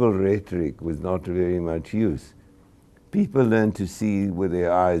 verbal rhetoric was not very much use. People learn to see with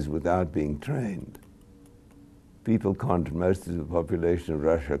their eyes without being trained. People can't, most of the population of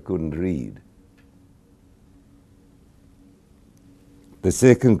Russia couldn't read. The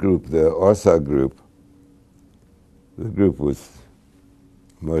second group, the OSA group, the group with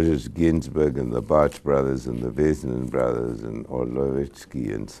Moses Ginsburg and the Bach brothers and the Vesnin brothers and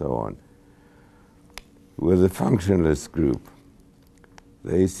Orlovetsky and so on, were the functionalist group.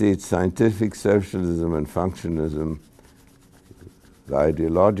 They said scientific socialism and functionalism, the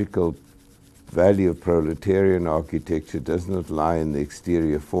ideological value of proletarian architecture does not lie in the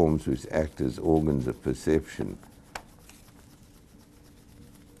exterior forms which act as organs of perception,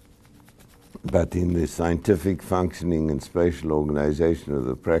 but in the scientific functioning and spatial organization of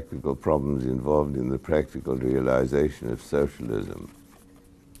the practical problems involved in the practical realization of socialism.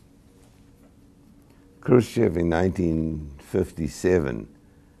 Khrushchev in 1957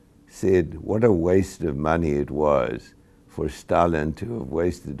 said what a waste of money it was for Stalin to have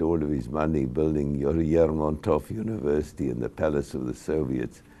wasted all of his money building Yermontov University and the Palace of the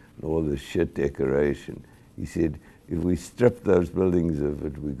Soviets and all the shit decoration. He said, if we stripped those buildings of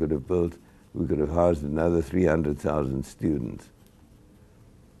it, we could have housed another 300,000 students.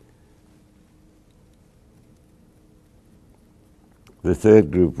 The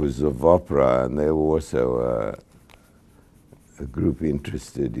third group was of opera, and they were also a group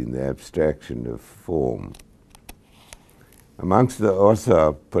interested in the abstraction of form. Amongst the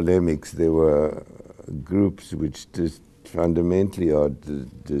OSA polemics, there were groups which fundamentally are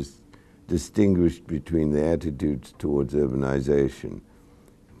distinguished between the attitudes towards urbanization.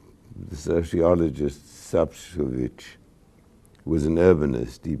 The sociologist Sapshovich was an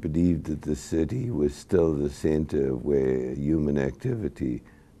urbanist. He believed that the city was still the center where human activity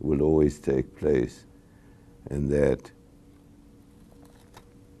will always take place, and that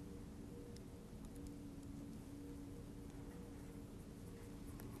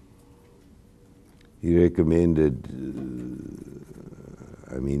he recommended,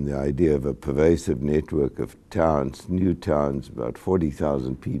 the idea of a pervasive network of towns, new towns, about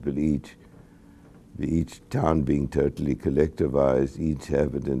 40,000 people each town being totally collectivized, each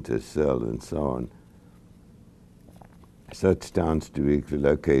habitant a cell, and so on. Such towns to be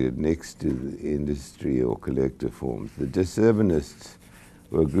located next to the industry or collective forms. The disurbanists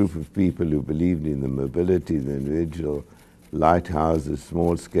were a group of people who believed in the mobility of the individual, lighthouses,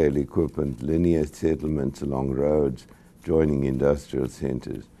 small-scale equipment, linear settlements along roads, joining industrial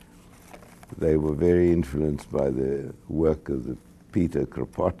centers. They were very influenced by the work of Peter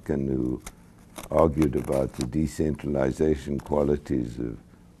Kropotkin, who argued about the decentralization qualities of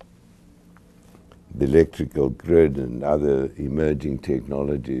the electrical grid and other emerging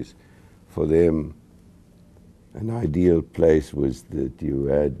technologies. For them, an ideal place was that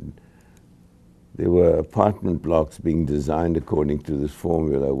there were apartment blocks being designed according to this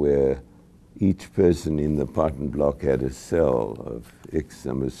formula where each person in the apartment block had a cell of X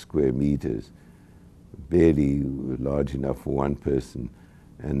number of square meters, barely large enough for one person,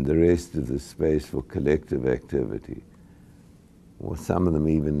 and the rest of the space for collective activity. Or some of them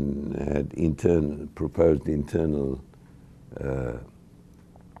even had proposed internal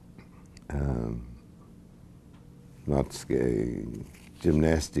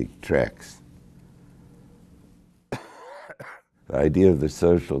gymnastic tracks. The idea of the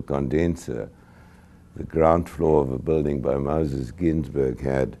social condenser, the ground floor of a building by Moses Ginsberg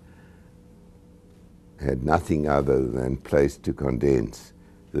had nothing other than place to condense.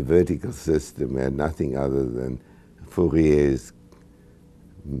 The vertical system had nothing other than Fourier's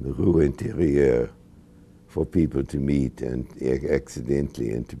rue intérieure for people to meet and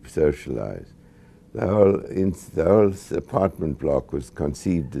accidentally and to socialize. The whole apartment block was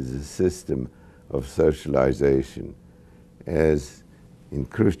conceived as a system of socialization, as in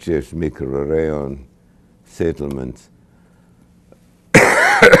Khrushchev's microrayon settlements,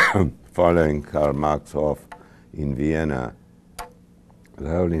 following Karl Marx off in Vienna, the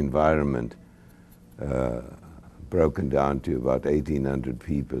whole environment broken down to about 1,800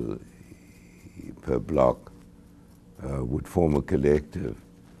 people per block would form a collective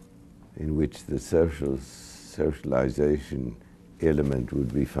in which the socialization element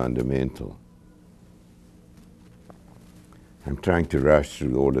would be fundamental. I'm trying to rush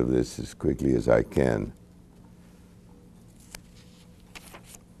through all of this as quickly as I can.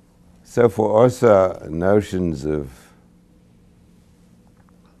 So for Ossa, notions of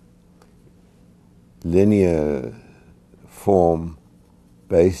linear form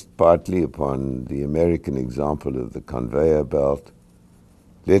based partly upon the American example of the conveyor belt.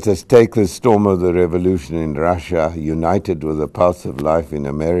 Let us take the storm of the revolution in Russia, united with the pulse of life in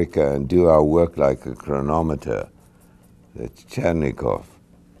America, and do our work like a chronometer. That's Chernikov.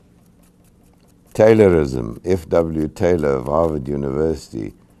 Taylorism, F.W. Taylor of Harvard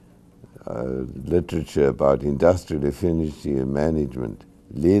University, literature about industrial efficiency and management.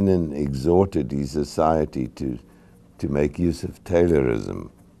 Lenin exhorted his society to make use of Taylorism.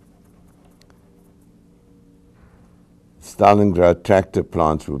 Stalingrad tractor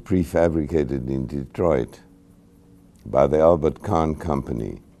plants were prefabricated in Detroit by the Albert Kahn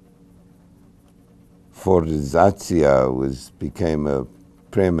Company. Fordizatia became a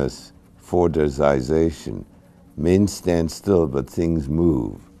premise, Fordization. Men stand still, but things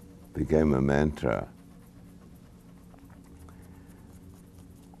move, became a mantra.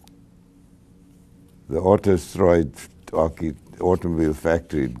 The automobile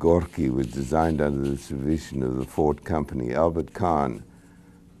factory at Gorky was designed under the supervision of the Ford Company. Albert Kahn,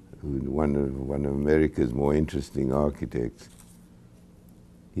 one of America's more interesting architects,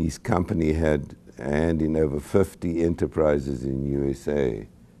 his company had a hand in over 50 enterprises in USA.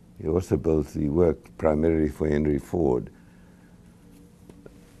 He worked primarily for Henry Ford.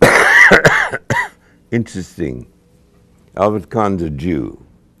 Interesting. Albert Kahn's a Jew.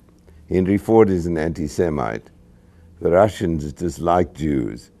 Henry Ford is an anti-Semite. The Russians dislike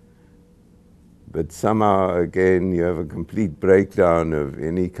Jews. But somehow, again, you have a complete breakdown of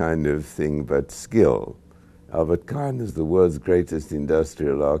any kind of thing but skill. Albert Kahn is the world's greatest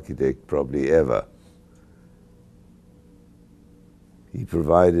industrial architect probably ever. He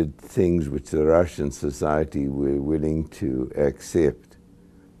provided things which the Russian society were willing to accept,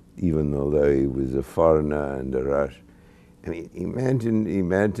 even though he was a foreigner and a Russian. I mean,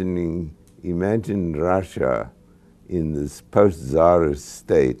 imagine Russia in this post-Tsarist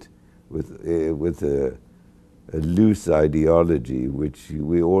state with a loose ideology, which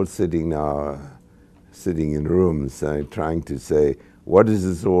we're all sitting in rooms trying to say, what does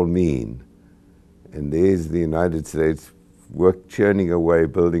this all mean? And there's the United States churning away,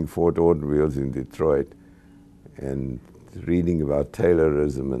 building Ford automobiles in Detroit, and reading about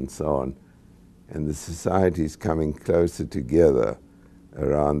Taylorism and so on. And the societies coming closer together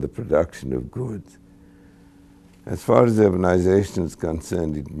around the production of goods. As far as urbanization is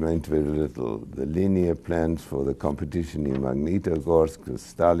concerned, it meant very little. The linear plans for the competition in Magnitogorsk,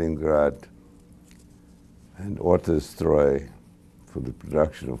 Stalingrad, and Autostroy for the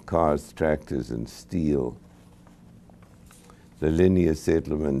production of cars, tractors, and steel. The linear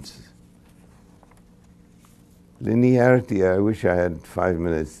settlements. Linearity, I wish I had 5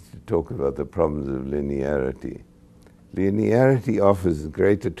 minutes to talk about the problems of linearity. Linearity offers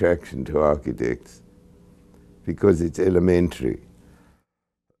great attraction to architects because it's elementary.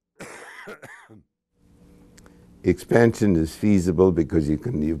 Expansion is feasible because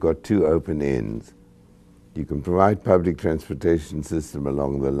you've got two open ends. You can provide public transportation system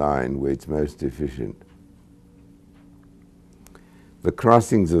along the line where it's most efficient. The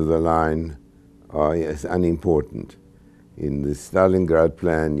crossings of the line are unimportant. In the Stalingrad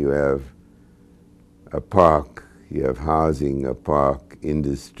plan, you have a park, you have housing, a park,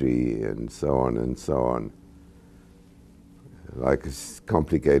 industry, and so on, like a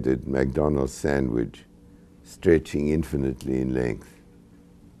complicated McDonald's sandwich stretching infinitely in length.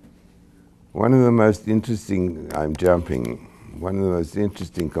 One of the most interesting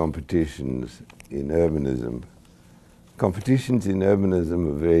competitions in urbanism. Competitions in urbanism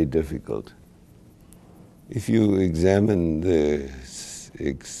are very difficult. If you examine the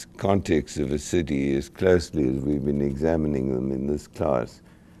context of a city as closely as we've been examining them in this class,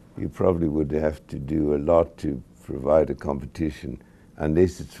 you probably would have to do a lot to provide a competition,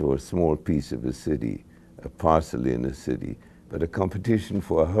 unless it's for a small piece of a city, a parcel in a city. But a competition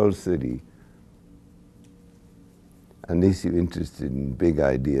for a whole city, unless you're interested in big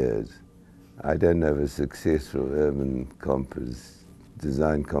ideas, I don't know of a successful urban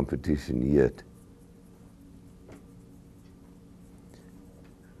design competition yet.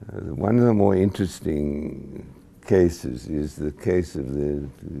 One of the more interesting cases is the case of the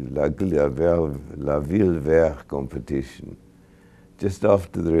La Ville Verte competition. Just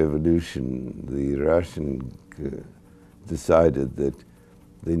after the revolution, the Russians decided that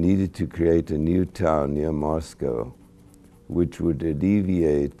they needed to create a new town near Moscow which would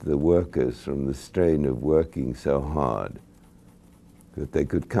alleviate the workers from the strain of working so hard, that they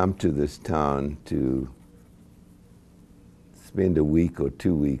could come to this town to spend a week or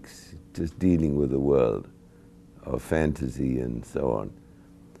 2 weeks just dealing with the world of fantasy and so on.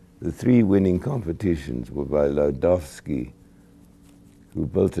 The three winning competitions were by Lodowski, who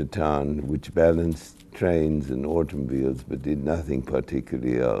built a town which balanced trains and automobiles but did nothing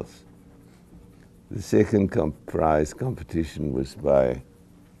particularly else. The second prize competition was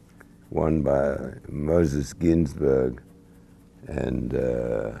won by Moses Ginsburg and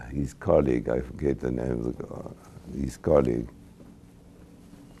his colleague, I forget the name of his colleague,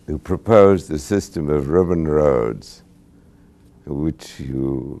 who proposed a system of ribbon roads,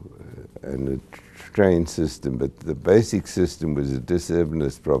 and a train system, but the basic system was a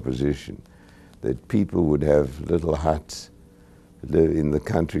disurbanist proposition, that people would have little huts live in the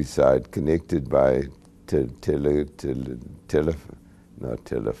countryside connected by not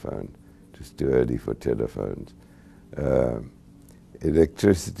telephone, just too early for telephones,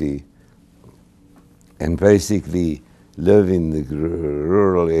 electricity, and basically live in the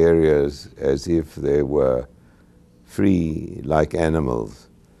rural areas as if they were free like animals.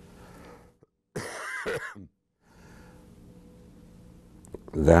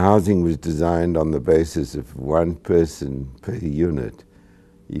 The housing was designed on the basis of one person per unit.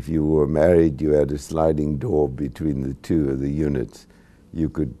 If you were married, you had a sliding door between the two of the units. You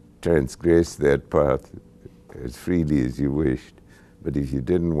could transgress that path as freely as you wished. But if you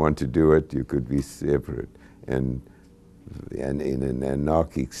didn't want to do it, you could be separate. And in an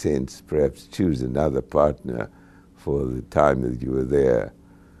anarchic sense, perhaps choose another partner for the time that you were there.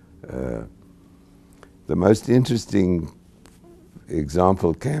 The most interesting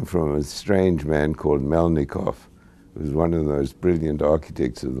example came from a strange man called Melnikov, who was one of the most brilliant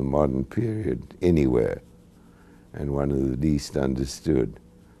architects of the modern period anywhere, and one of the least understood.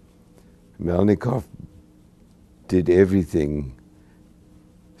 Melnikov did everything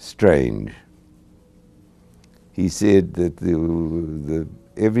strange. He said that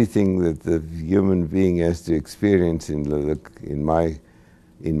everything that the human being has to experience in my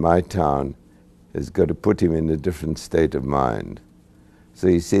town has got to put him in a different state of mind. So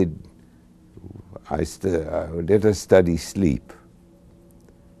he said, let us study sleep.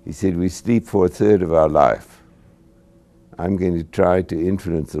 He said, we sleep for a third of our life. I'm going to try to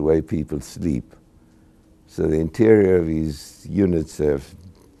influence the way people sleep. So the interior of his units have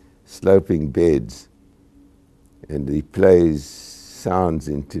sloping beds, and he plays sounds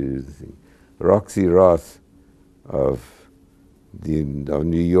into the thing. Roxy Roth of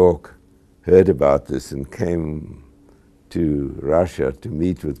New York heard about this and came to Russia to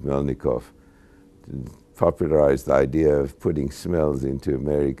meet with Melnikov, to popularize the idea of putting smells into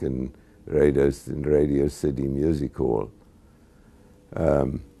American radios in Radio City Music Hall.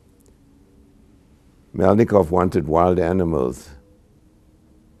 Melnikov wanted wild animals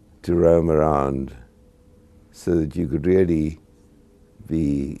to roam around so that you could really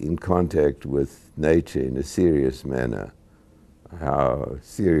be in contact with nature in a serious manner. How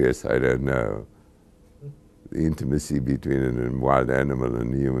serious, I don't know. The intimacy between a wild animal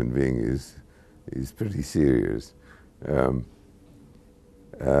and a human being is pretty serious.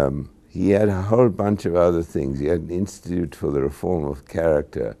 He had a whole bunch of other things. He had an Institute for the Reform of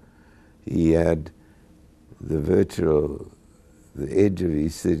Character. He had the edge of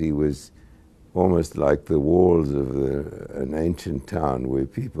his city was almost like the walls of an ancient town where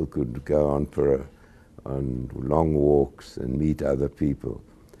people could go on long walks and meet other people.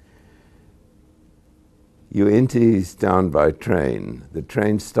 You enter his town by train. The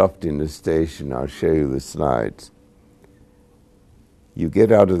train stopped in the station. I'll show you the slides. You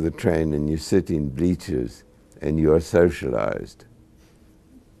get out of the train and you sit in bleachers and you are socialized.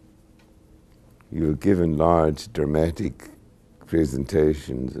 You are given large dramatic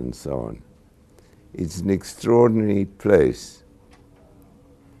presentations and so on. It's an extraordinary place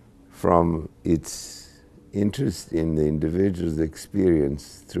from its interest in the individual's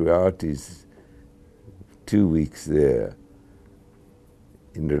experience throughout his 2 weeks there.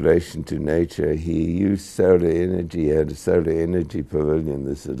 In relation to nature, he used solar energy. He had a solar energy pavilion.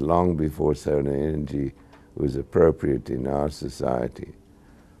 This is long before solar energy was appropriate in our society.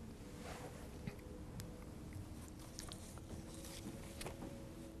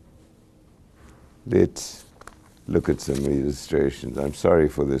 Let's look at some illustrations. I'm sorry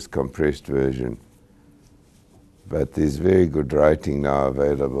for this compressed version, but there's very good writing now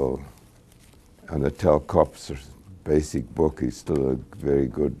available. Anatole Kopp's basic book is still a very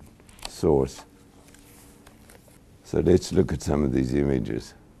good source. So let's look at some of these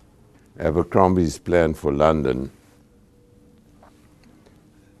images. Abercrombie's plan for London,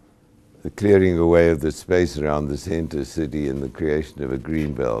 the clearing away of the space around the center city and the creation of a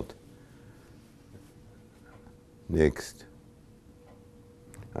green belt. Next.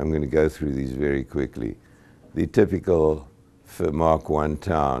 I'm going to go through these very quickly. The typical for Mark I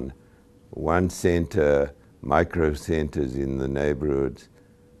town, one center, micro centers in the neighborhoods.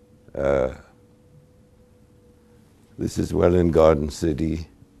 This is Welwyn Garden City.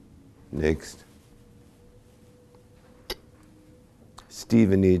 Next.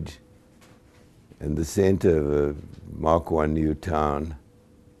 Stevenage and the center of a Mark I new town.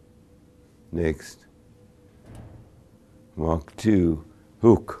 Next. Mark II,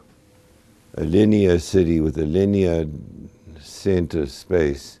 Hook, a linear city with a linear center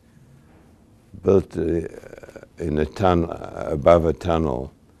space built in a tunnel, above a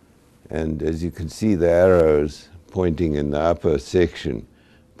tunnel. And as you can see, the arrows pointing in the upper section,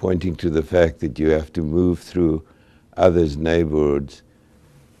 pointing to the fact that you have to move through others' neighborhoods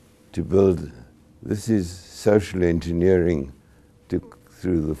to build. This is social engineering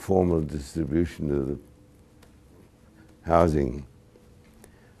through the formal distribution of the housing.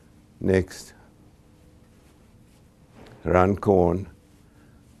 Next, Runcorn,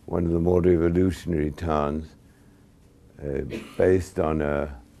 one of the more revolutionary towns, based on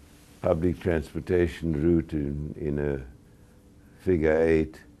a public transportation route in a figure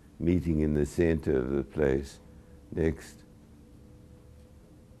 8, meeting in the center of the place. Next.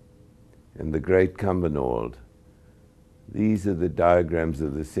 And the Great Cumbernauld. These are the diagrams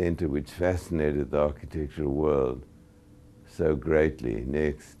of the center which fascinated the architectural world so greatly.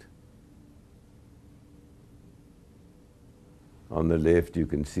 Next. On the left, you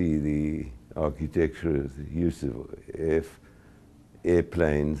can see the architectural use of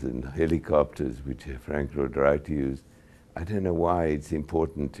airplanes and helicopters, which Frank Lloyd Wright used. I don't know why it's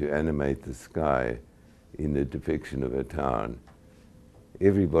important to animate the sky in the depiction of a town.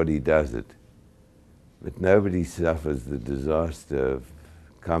 Everybody does it, but nobody suffers the disaster of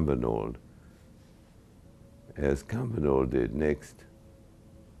Cumbernauld as Cumbernauld did. Next.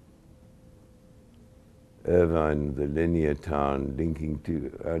 Irvine, the linear town linking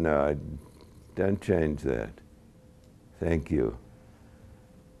to, oh no, don't change that. Thank you.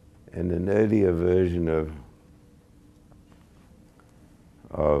 And an earlier version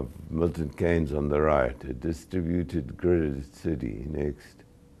of Milton Keynes on the right, a distributed grid city. Next.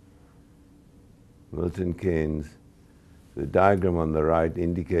 Milton Keynes, the diagram on the right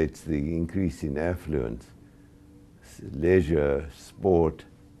indicates the increase in affluence, leisure, sport,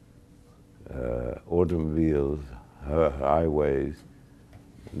 automobiles, highways.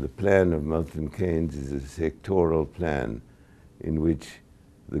 And the plan of Milton Keynes is a sectoral plan in which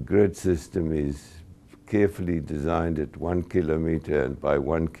the grid system is carefully designed at 1 kilometer and by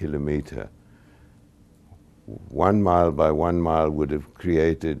 1 kilometer. 1 mile by 1 mile would have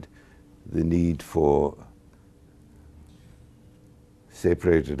created the need for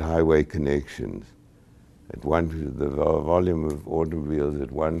separated highway connections. the volume of automobiles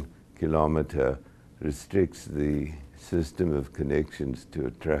at 1 kilometer restricts the system of connections to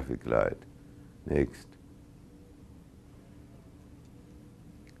a traffic light. Next.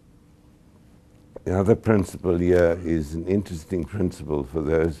 The other principle here is an interesting principle for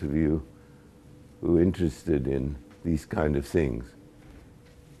those of you who are interested in these kind of things.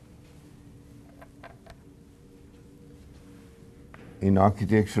 In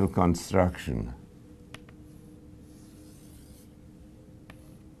architectural construction,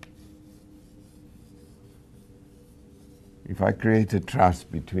 if I create a truss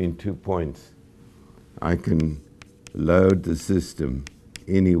between 2 points, I can load the system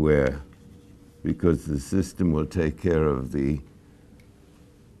anywhere because the system will take care of the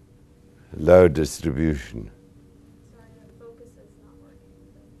load distribution. Sorry, the focus is not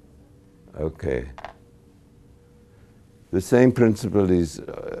working. Okay. The same principle is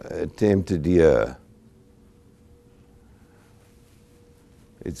attempted here.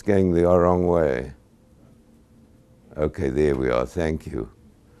 It's going the wrong way. Okay, there we are. Thank you.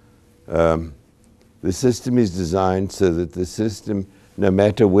 The system is designed so that the system, no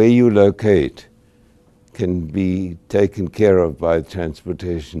matter where you locate, can be taken care of by the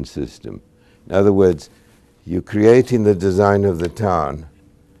transportation system. In other words, you create in the design of the town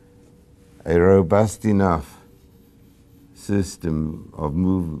a robust enough system of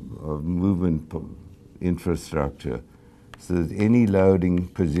movement infrastructure so that any loading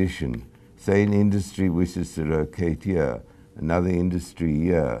position, say an industry wishes to locate here, another industry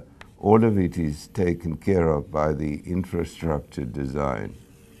here, all of it is taken care of by the infrastructure design.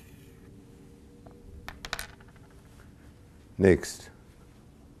 Next.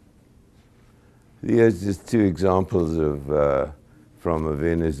 Here's just two examples of from a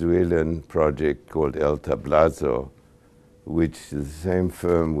Venezuelan project called El Tablazo, which is the same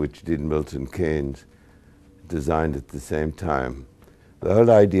firm which did Milton Keynes designed at the same time. The whole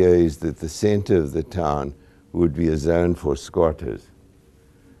idea is that the center of the town would be a zone for squatters,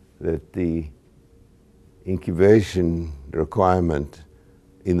 that the incubation requirement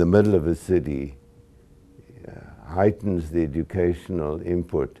in the middle of a city heightens the educational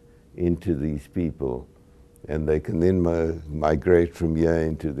input into these people, and they can then migrate from here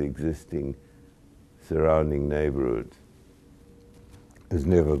into the existing surrounding neighborhoods. It was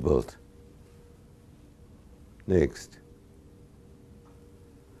never built. Next.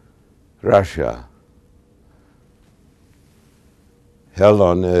 Russia. Hell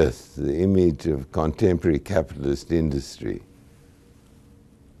on earth, the image of contemporary capitalist industry.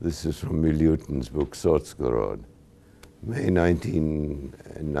 This is from Milutin's book, Sotsgorod. May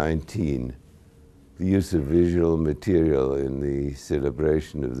 1919, the use of visual material in the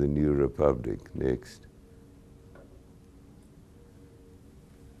celebration of the new republic. Next.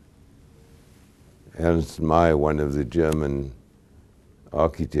 Ernst Mayr, one of the German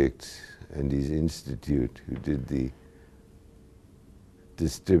architects, and his institute, who did the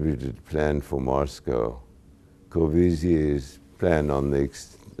distributed plan for Moscow. Corbusier's plan on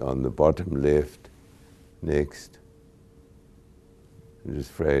the bottom left. Next. I'm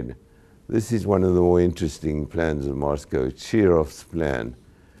just afraid. This is one of the more interesting plans of Moscow, Chirov's plan.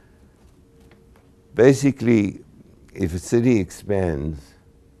 Basically, if a city expands,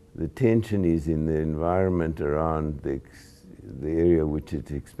 the tension is in the environment around the area which it's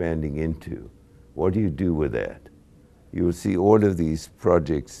expanding into. What do you do with that? You will see all of these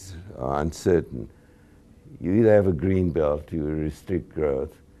projects are uncertain. You either have a green belt, you restrict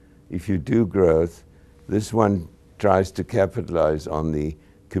growth. If you do growth, this one tries to capitalize on the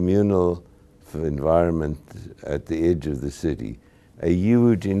communal environment at the edge of the city. A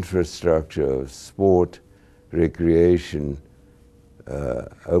huge infrastructure of sport, recreation,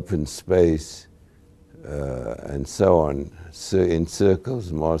 open space, and so on,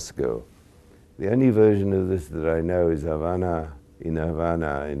 encircles Moscow. The only version of this that I know is Havana, in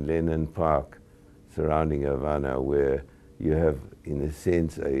Lenin Park, surrounding Havana, where you have, in a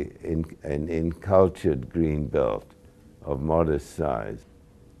sense, an encultured green belt of modest size.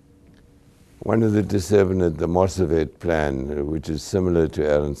 One of the determinants, the Mosavet plan, which is similar to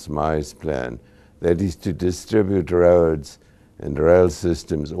Ernst Mayr's plan, that is to distribute roads and rail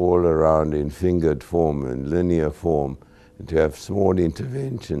systems all around in fingered form and linear form, and to have small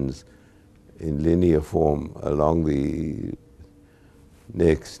interventions in linear form along the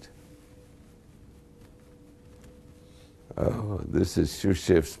next. This is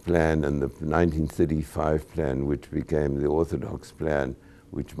Shchushev's plan and the 1935 plan, which became the Orthodox plan,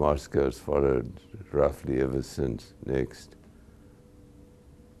 which Moscow has followed roughly ever since. Next.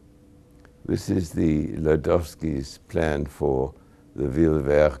 This is the Ladovsky's plan for the Ville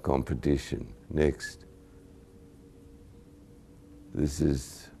Vert competition. Next. This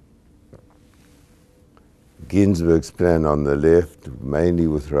is Ginsberg's plan on the left, mainly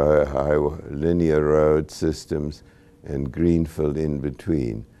with high linear road systems and greenfield in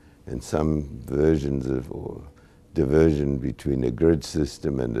between, and some versions of or diversion between a grid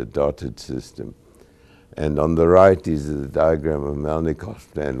system and a dotted system. And on the right is the diagram of Melnikov's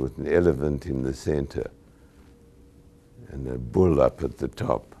plan with an elephant in the center and a bull up at the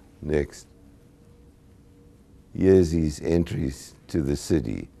top. Next. Here's his entries to the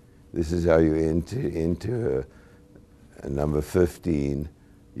city. This is how you enter into a number 15.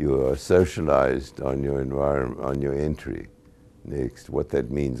 You are socialized on your environment, on your entry. Next. What that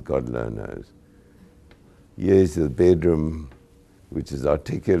means, God alone knows. Here's the bedroom, which is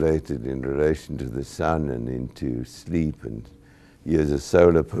articulated in relation to the sun and into sleep. And here's a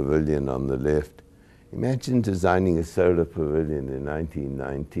solar pavilion on the left. Imagine designing a solar pavilion in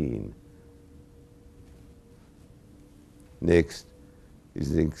 1919. Next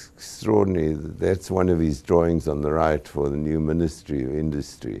is extraordinary. That's one of his drawings on the right for the new Ministry of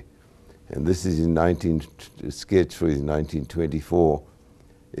Industry. And this is a sketch for his 1924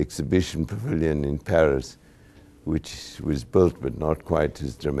 exhibition pavilion in Paris, which was built but not quite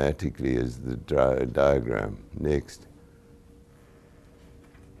as dramatically as the diagram. Next.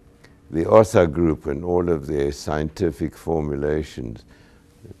 The OSA group and all of their scientific formulations.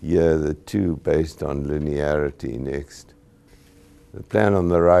 Here, the two based on linearity. Next. The plan on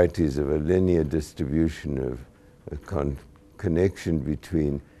the right is of a linear distribution of a connection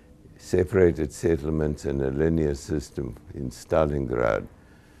between separated settlements and a linear system in Stalingrad.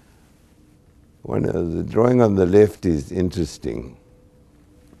 The drawing on the left is interesting.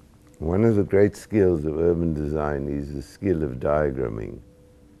 One of the great skills of urban design is the skill of diagramming.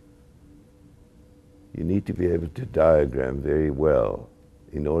 You need to be able to diagram very well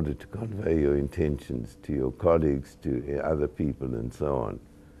in order to convey your intentions to your colleagues, to other people, and so on.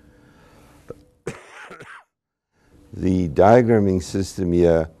 The diagramming system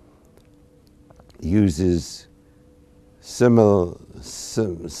here uses simple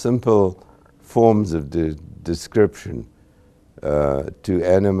forms of description to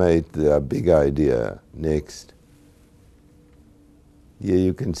animate the big idea. Next. Here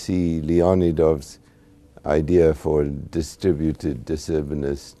you can see Leonidov's idea for a distributed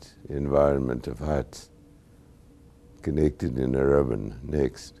disurbanist environment of huts connected in a ribbon.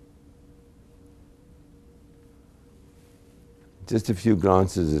 Next. Just a few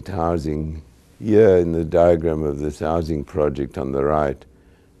glances at housing. Here in the diagram of this housing project on the right,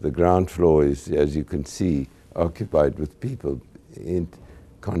 the ground floor is, as you can see, occupied with people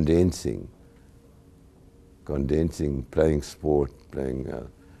condensing, playing sport,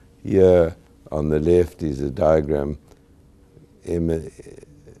 here on the left is a diagram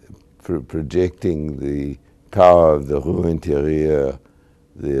projecting the power of the Rue Intérieure,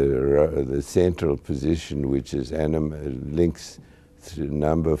 the central position, which is links through a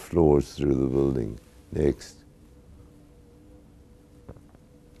number of floors through the building. Next.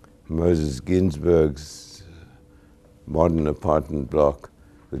 Moses Ginsberg's modern apartment block.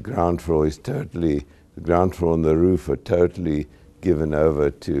 The ground floor and the roof are totally given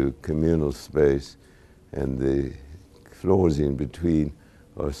over to communal space, and the floors in between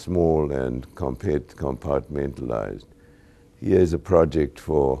are small and compartmentalized. Here's a project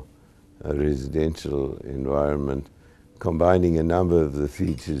for a residential environment, combining a number of the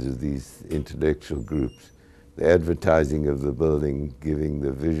features of these intellectual groups. The advertising of the building, giving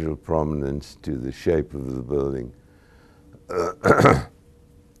the visual prominence to the shape of the building.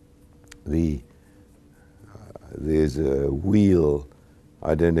 There's a wheel.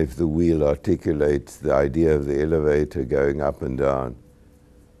 I don't know if the wheel articulates the idea of the elevator going up and down.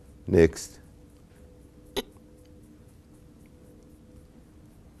 Next.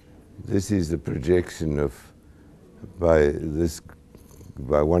 This is the projection by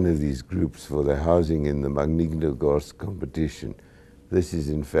one of these groups for the housing in the Magnitogorsk competition. This is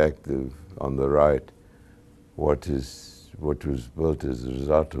in fact on the right what was built as a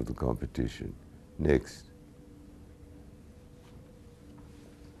result of the competition. Next.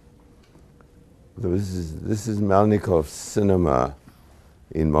 This is Melnikov's cinema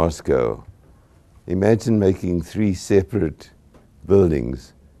in Moscow. Imagine making 3 separate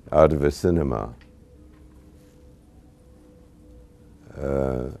buildings out of a cinema.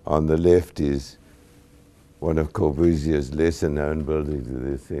 On the left is one of Corbusier's lesser-known buildings,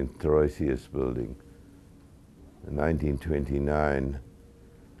 the St. Troisius building, a 1929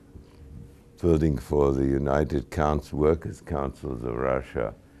 building for the United Workers' Councils of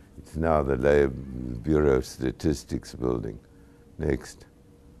Russia. It's now the Bureau of Statistics building. Next.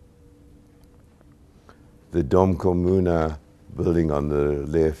 The Dom Comuna building on the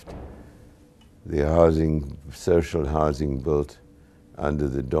left, the housing, social housing built under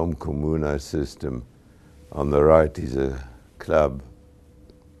the Dom Comuna system. On the right is a club.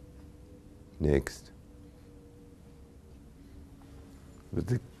 Next.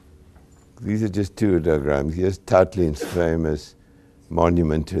 But these are just two diagrams. Here's Tatlin's famous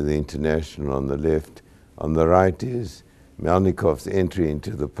monument to the International on the left. On the right is Melnikov's entry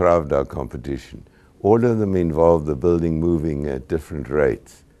into the Pravda competition. All of them involve the building moving at different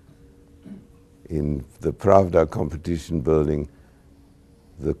rates. In the Pravda competition building,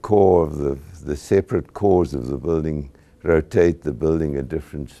 the core of the separate cores of the building rotate the building at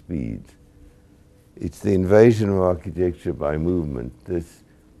different speeds. It's the invasion of architecture by movement. This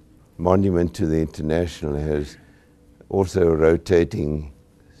monument to the International has also rotating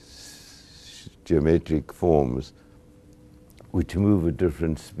geometric forms which move at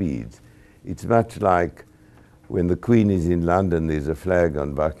different speeds. It's much like when the Queen is in London, there's a flag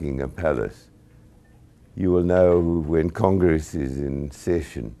on Buckingham Palace. You will know when Congress is in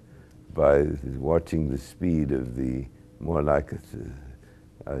session by watching the speed of the, more like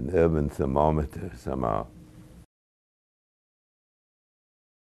an urban thermometer somehow.